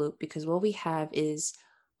feedback loop, because what we have is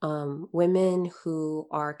women who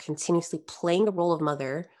are continuously playing the role of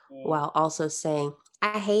mother mm, while also saying,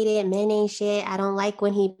 I hate it. Men ain't shit. I don't like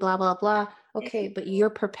when he blah, blah, blah. Okay, but you're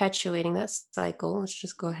perpetuating that cycle. Let's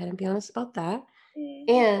just go ahead and be honest about that. Mhm.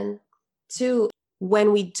 And two,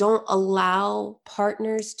 when we don't allow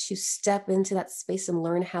partners to step into that space and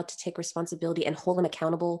learn how to take responsibility and hold them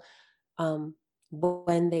accountable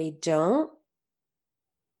when they don't,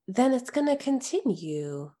 then it's going to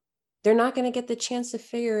continue. They're not going to get the chance to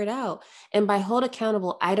figure it out. And by hold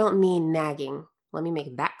accountable, I don't mean nagging. Let me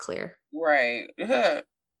make that clear. Right.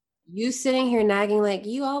 You sitting here nagging, like,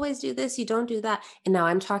 you always do this, you don't do that. And now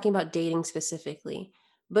I'm talking about dating specifically.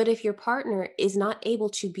 But if your partner is not able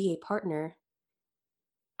to be a partner,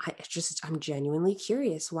 I'm genuinely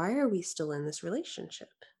curious. Why are we still in this relationship?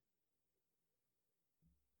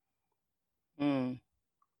 Mm,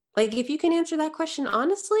 Like, if you can answer that question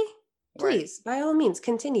honestly, right. please, by all means,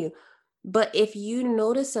 continue. But if you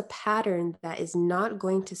notice a pattern that is not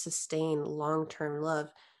going to sustain long term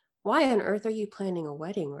love, why on earth are you planning a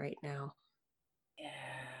wedding right now? Yeah.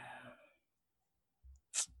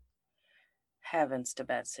 Heavens to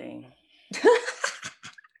Betsy.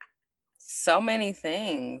 So many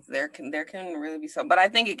things. There can really be so, but I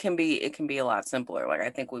think it can be a lot simpler. Like I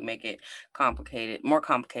think we make it complicated, more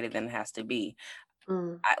complicated than it has to be.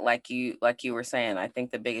 Mm, Like you were saying, I think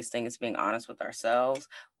the biggest thing is being honest with ourselves.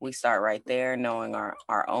 We start right there, knowing our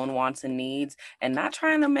own wants and needs, and not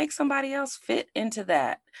trying to make somebody else fit into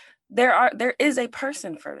that. There is a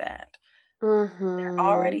person for that.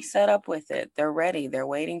 Already mm-hmm. set up with it. They're ready. They're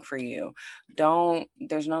waiting for you.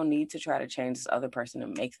 There's no need to try to change this other person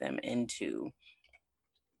and make them into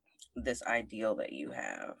this ideal that you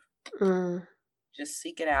have. Mm. Just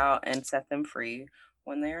seek it out and set them free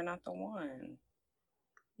when they are not the one.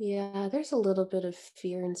 Yeah, there's a little bit of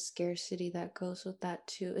fear and scarcity that goes with that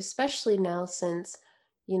too, especially now since,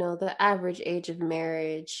 the average age of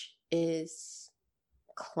marriage is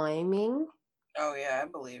climbing. Oh yeah, I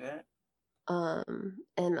believe it.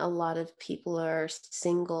 And a lot of people are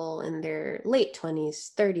single in their late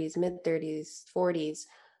 20s, 30s, mid 30s, 40s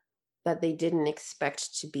that they didn't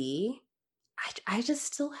expect to be. I just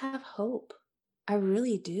still have hope. I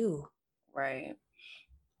really do. Right.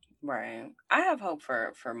 Right. I have hope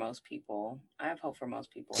for most people. I have hope for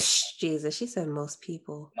most people. Jesus, she said most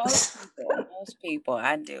people. Most people,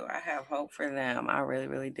 I do. I have hope for them. I really,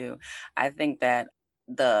 really do. I think that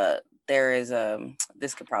there is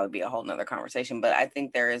this could probably be a whole nother conversation, but I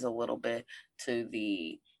think there is a little bit to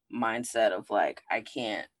the mindset of like I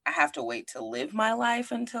have to wait to live my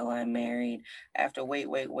life until I'm married. I have to wait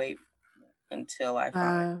until I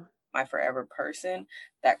find Uh, my forever person.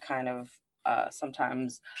 That kind of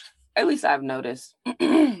sometimes, at least I've noticed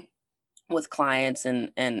with clients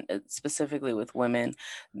and specifically with women,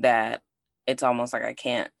 that it's almost like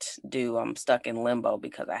I'm stuck in limbo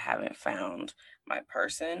because I haven't found my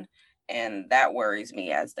person. And that worries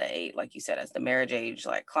me as like you said, as the marriage age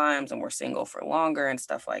like climbs and we're single for longer and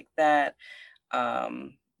stuff like that.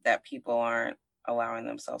 That people aren't allowing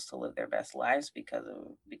themselves to live their best lives because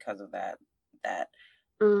of that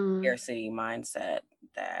mm, scarcity mindset,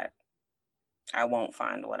 that I won't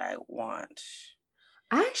find what I want.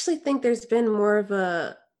 I actually think there's been more of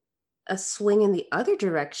a swing in the other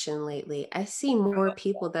direction lately. I see more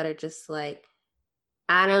people that are just like,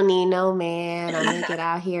 I don't need no man. I'm gonna get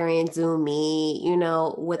out here and do me,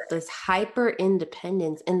 with this hyper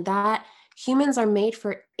independence. And that humans are made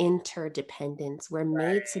for interdependence. We're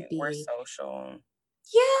made to Right. We're be, social.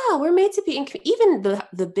 yeah, we're made to be, even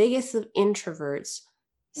the biggest of introverts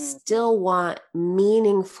Mhm. still want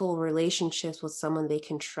meaningful relationships with someone they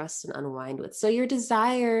can trust and unwind with. So your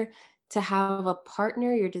desire to have a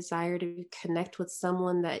partner, your desire to connect with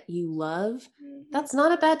someone that you love, Mhm. that's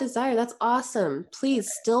not a bad desire. That's awesome.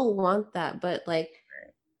 Please still want that. But like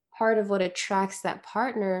Right. part of what attracts that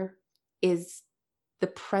partner is the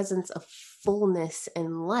presence of fullness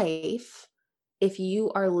in life. If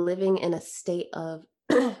you are living in a state of,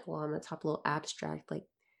 well, I'm gonna talk a little abstract, like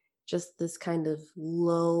just this kind of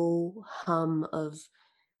low hum of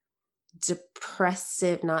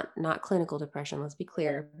depressive, not clinical depression, let's be Right.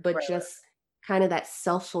 clear, but Right. just kind of that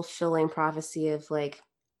self-fulfilling prophecy of like,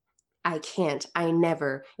 I can't, I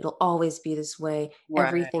never, it'll always be this way, Right. Right.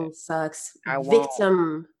 everything sucks, I won't.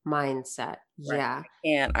 victim mindset. Right. Yeah. I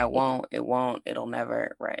can't. I It- won't. It won't. It'll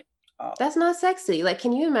never. Right. Oh. that's not sexy. Like,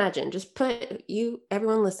 can you imagine? Just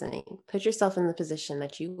everyone listening, put yourself in the position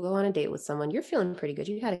that you go on a date with someone. You're feeling pretty good.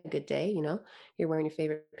 You had a good day, you're wearing your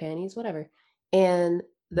favorite panties, whatever. And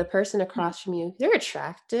the person across from you, they're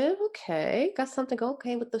attractive. Okay. Got something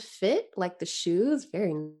okay with the fit, like the shoes,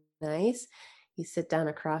 very nice. You sit down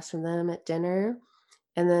across from them at dinner,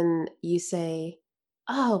 and then you say,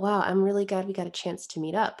 "Oh, wow, I'm really glad we got a chance to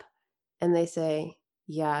meet up." And they say,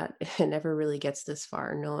 yeah, it never really gets this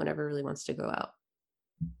far. No one ever really wants to go out.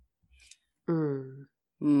 Mm,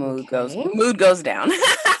 okay. Mood goes down.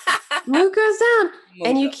 Mood goes down Mood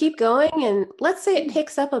and you goes keep going. And let's say it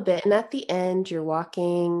picks up a bit. And at the end, you're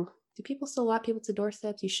walking. Do people still walk people to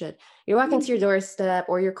doorsteps? You should. You're walking to your doorstep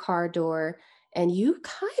or your car door, and you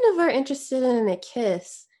kind of are interested in a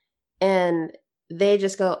kiss. And they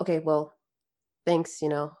just go, okay, well, thanks.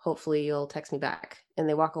 Hopefully you'll text me back. And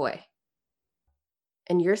they walk away.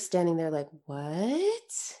 And you're standing there like,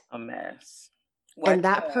 what? a mess. And What?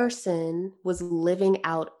 that person was living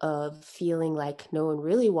out of feeling like no one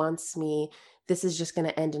really wants me. This is just going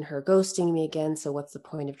to end in her ghosting me again. So what's the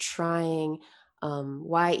point of trying?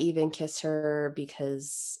 Why even kiss her?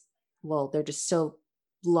 Because, well, they're just so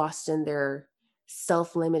lost in their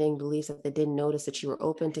self-limiting beliefs that they didn't notice that you were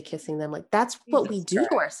open to kissing them. Like, that's what we Jesus do to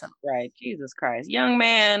Christ. ourselves. Right. Jesus Christ. Young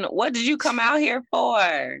man, what did you come out here for?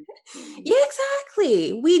 Yeah,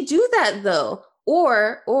 exactly. We do that though.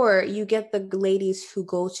 Or you get the ladies who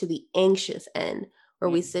go to the anxious end where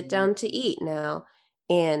we sit down to eat now.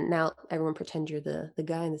 And now everyone pretend you're the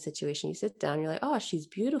guy in the situation. You sit down, you're like, oh, she's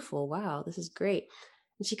beautiful. Wow, this is great.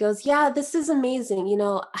 And she goes, yeah, this is amazing.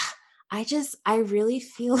 I really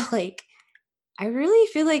feel like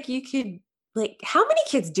you could, like, how many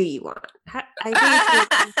kids do you want? I really feel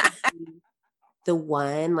like you could be the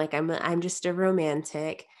one. Like I'm just a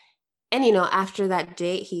romantic. And after that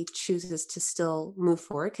date, he chooses to still move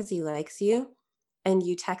forward because he likes you. And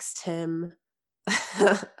you text him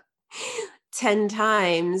 10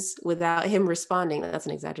 times without him responding. That's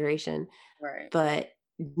an exaggeration. Right. But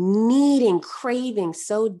needing, craving,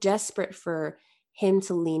 so desperate for him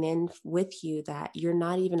to lean in with you that you're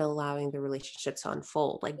not even allowing the relationship to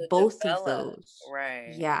unfold. Like To both of develop. those.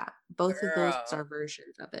 Right. Yeah. Both of those Girl. are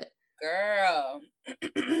versions of it. Girl.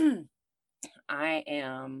 I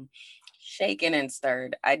am shaken and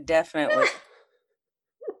stirred. I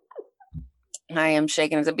am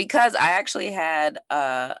shaking and stirred because I actually had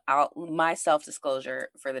my self-disclosure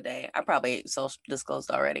for the day. I probably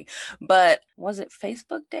self-disclosed already, but was it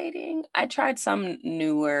Facebook dating? I tried some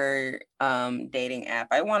newer dating app.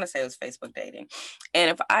 I want to say it was Facebook dating. And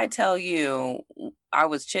if I tell you, I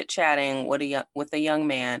was chit-chatting with a young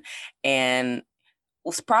man, and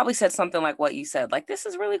probably said something like what you said, like, this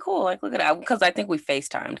is really cool. Like, look at that. Because I think we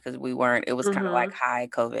FaceTimed because it was kind of like high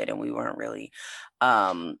COVID and we weren't really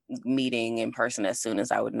meeting in person as soon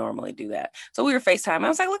as I would normally do that. So we were FaceTime. I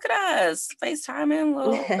was like, look at us FaceTiming,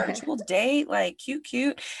 little virtual date, like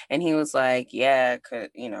cute. And he was like, yeah, cause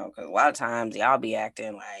a lot of times y'all be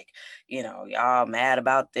acting like, y'all mad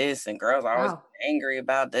about this and girls are always Wow. angry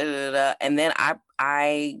about da. And then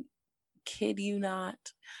I kid you not,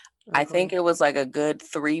 I think it was like a good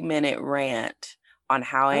 3-minute rant on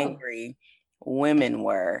how angry women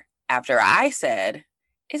were after I said,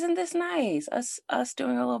 "Isn't this nice? Us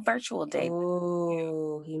doing a little virtual date."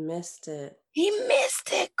 Oh, he missed it. He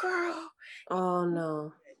missed it, girl. Oh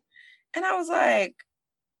no. And I was like,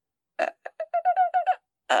 uh,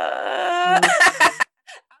 Mm.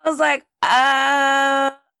 I was like,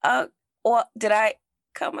 well, did I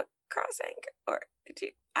come across anger or did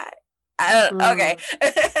you? I don't. Okay.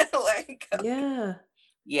 Like, Yeah.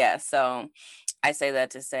 yeah. So I say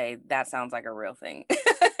that to say that sounds like a real thing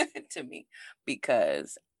to me,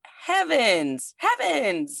 because heavens,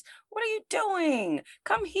 what are you doing?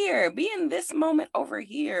 Come here, be in this moment over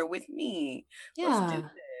here with me. Let's do Yeah.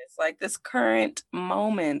 this, like this current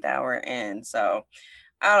moment that we're in. So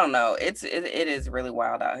I don't know. It is really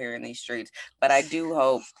wild out here in these streets, but I do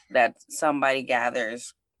hope that somebody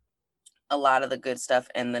gathers a lot of the good stuff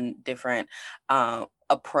and the different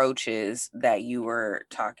approaches that you were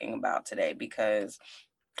talking about today, because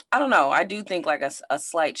I don't know. I do think like a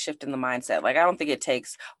slight shift in the mindset. Like, I don't think it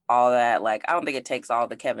takes all that. Like, I don't think it takes all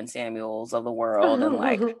the Kevin Samuels of the world and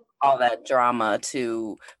like all that drama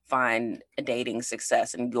to find a dating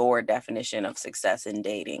success and your definition of success in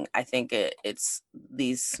dating. I think it's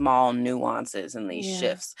these small nuances and these Yeah.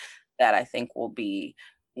 shifts that I think will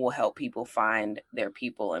help people find their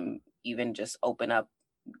people and even just open up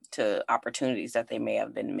to opportunities that they may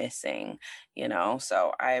have been missing,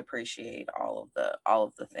 so I appreciate all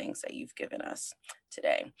of the things that you've given us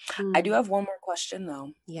today. I do have one more question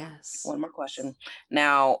though. Yes. One more question.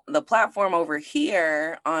 Now, the platform over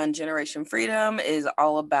here on Generation Freedom is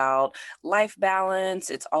all about life balance.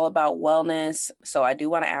 It's all about wellness. So I do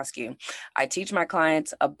want to ask you, I teach my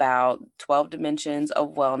clients about 12 dimensions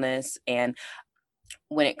of wellness, and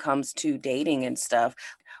when it comes to dating and stuff,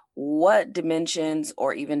 what dimensions,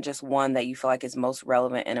 or even just one that you feel like is most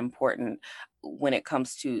relevant and important when it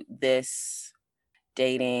comes to this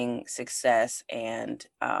dating success and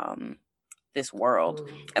this world.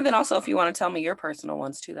 Mm. And then also, if you want to tell me your personal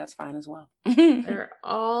ones too, that's fine as well. They're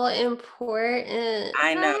all important.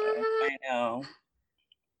 I know. Ah, I know.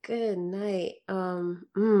 good night.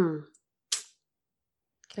 Can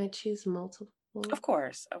I choose multiple? Of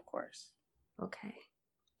course. Of course. Okay.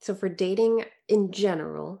 So for dating in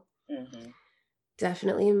general, Mm-hmm.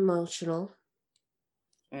 definitely emotional,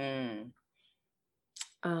 Mm.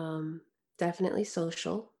 definitely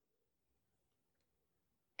social,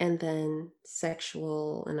 and then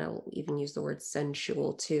sexual, and I will even use the word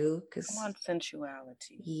sensual too, Come because on,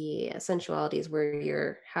 sensuality. yeah, sensuality is where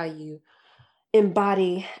you're how you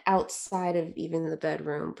embody outside of even the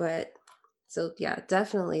bedroom. But so yeah,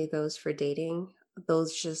 definitely those for dating.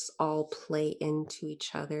 Those just all play into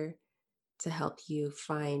each other to help you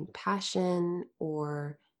find passion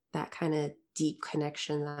or that kind of deep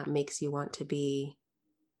connection that makes you want to be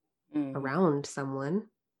Mm-hmm. around someone.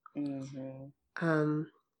 Mm-hmm. Um,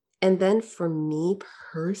 and then for me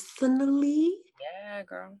personally, Yeah,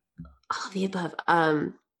 girl. all of the above.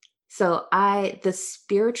 So the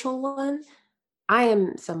spiritual one, I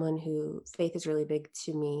am someone who faith is really big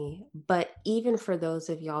to me, but even for those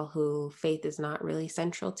of y'all who faith is not really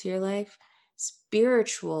central to your life,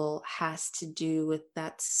 spiritual has to do with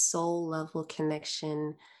that soul level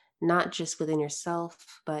connection, not just within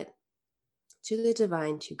yourself, but to the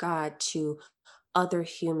divine, to God, to other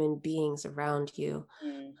human beings around you.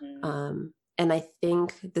 Mm-hmm. And I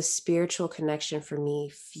think the spiritual connection for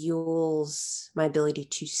me fuels my ability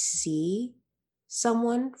to see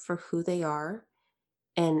someone for who they are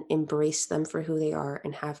and embrace them for who they are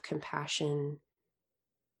and have compassion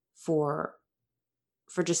for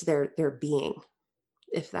just their being,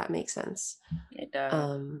 if that makes sense. It does.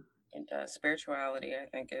 um It does. Spirituality, I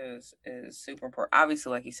think, is super important.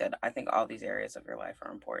 Obviously, like you said, I think all these areas of your life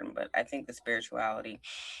are important, but I think the spirituality,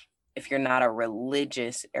 if you're not a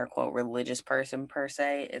religious, air quote, religious person per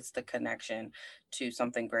se, it's the connection to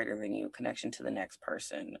something greater than you, connection to the next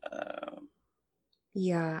person.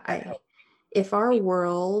 yeah, That I helps if our people.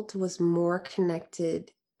 world was more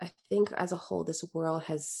connected, I think as a whole this world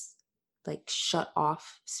has like shut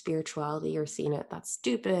off spirituality or seen it that's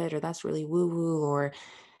stupid or that's really woo woo, or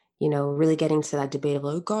really getting to that debate of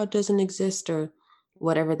like God doesn't exist or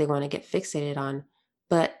whatever they want to get fixated on.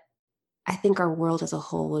 But I think our world as a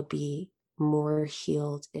whole would be more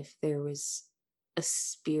healed if there was a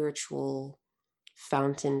spiritual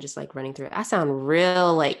fountain just like running through it. I sound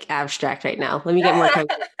real like abstract right now. Let me get more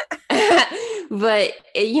concrete. But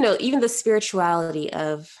even the spirituality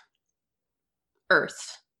of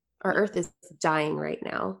Earth, our Earth is dying right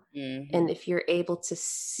now. Mm-hmm. And if you're able to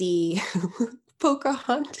see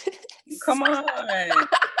Pocahontas, Come on. The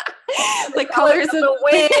the colors colors of of the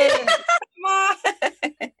wind. Come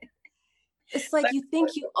on. it's like The you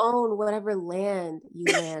think you own whatever land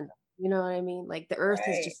you land. You know what I mean? Like the earth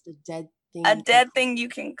is right. just a dead A thing you can dead claim. thing you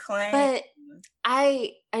can claim. But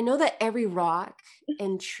I know that every rock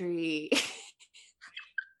and tree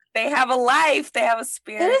They have a life. They have a and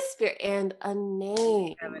spirit. a spirit and a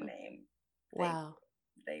They have a name. name. Wow.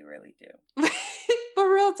 They really do. But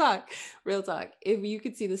real talk. If you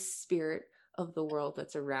could see the spirit of the world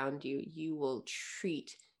that's around you, you will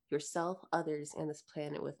treat yourself, others, and this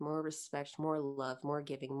planet with more respect, more love, more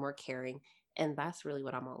giving, more caring. And that's really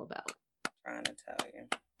what I'm all about. Trying to tell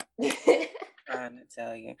you. Trying to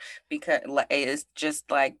tell you. Because it's just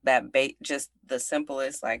like that just the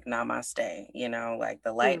simplest like namaste, like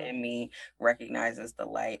the light Mm, in me recognizes the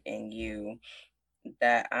light in you.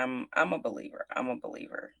 That I'm a believer. I'm a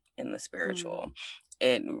believer in the mm, spiritual.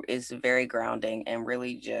 It is very grounding and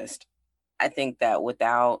really just I think that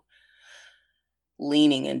without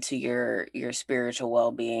leaning into your spiritual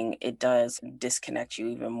well-being, it does disconnect you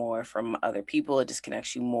even more from other people. It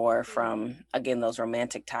disconnects you more mm, from, again, those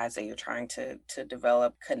romantic ties that you're trying to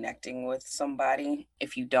develop, connecting with somebody.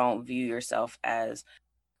 If you don't view yourself as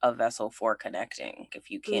a vessel for connecting,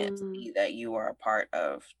 if you can't mm. see that you are a part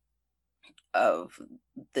of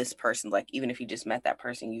this person, like even if you just met that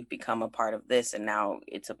person, you've become a part of this, and now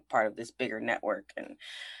it's a part of this bigger network. And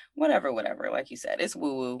whatever, like you said, it's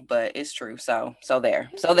woo woo, but it's true. So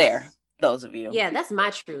there, those of you. Yeah, that's my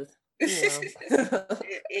truth. It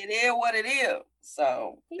is what it is.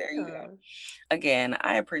 So there you go. Yeah. Again,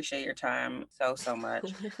 I appreciate your time so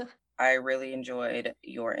much. I really enjoyed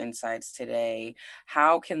your insights today.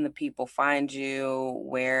 How can the people find you?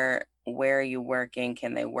 Where are you working?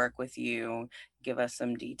 Can they work with you? Give us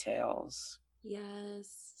some details.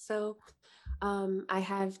 Yes. So I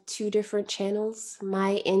have two different channels.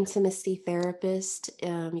 My Intimacy Therapist,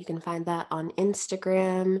 you can find that on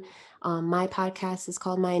Instagram. My podcast is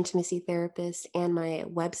called My Intimacy Therapist, and my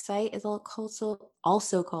website is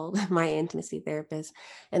also called My Intimacy Therapist.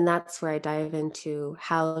 And that's where I dive into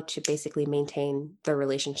how to basically maintain the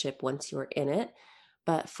relationship once you're in it.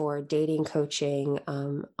 But for dating coaching,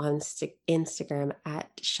 on Instagram at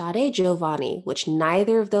Sade Giovanni, which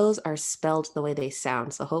neither of those are spelled the way they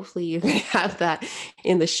sound. So hopefully you can have that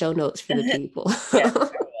in the show notes for the people. Yes,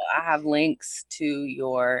 I have links to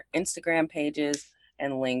your Instagram pages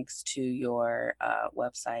and links to your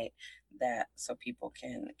website, that so people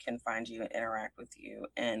can find you and interact with you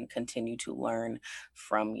and continue to learn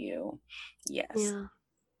from you. Yes. Yeah,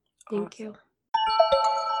 thank Awesome. you.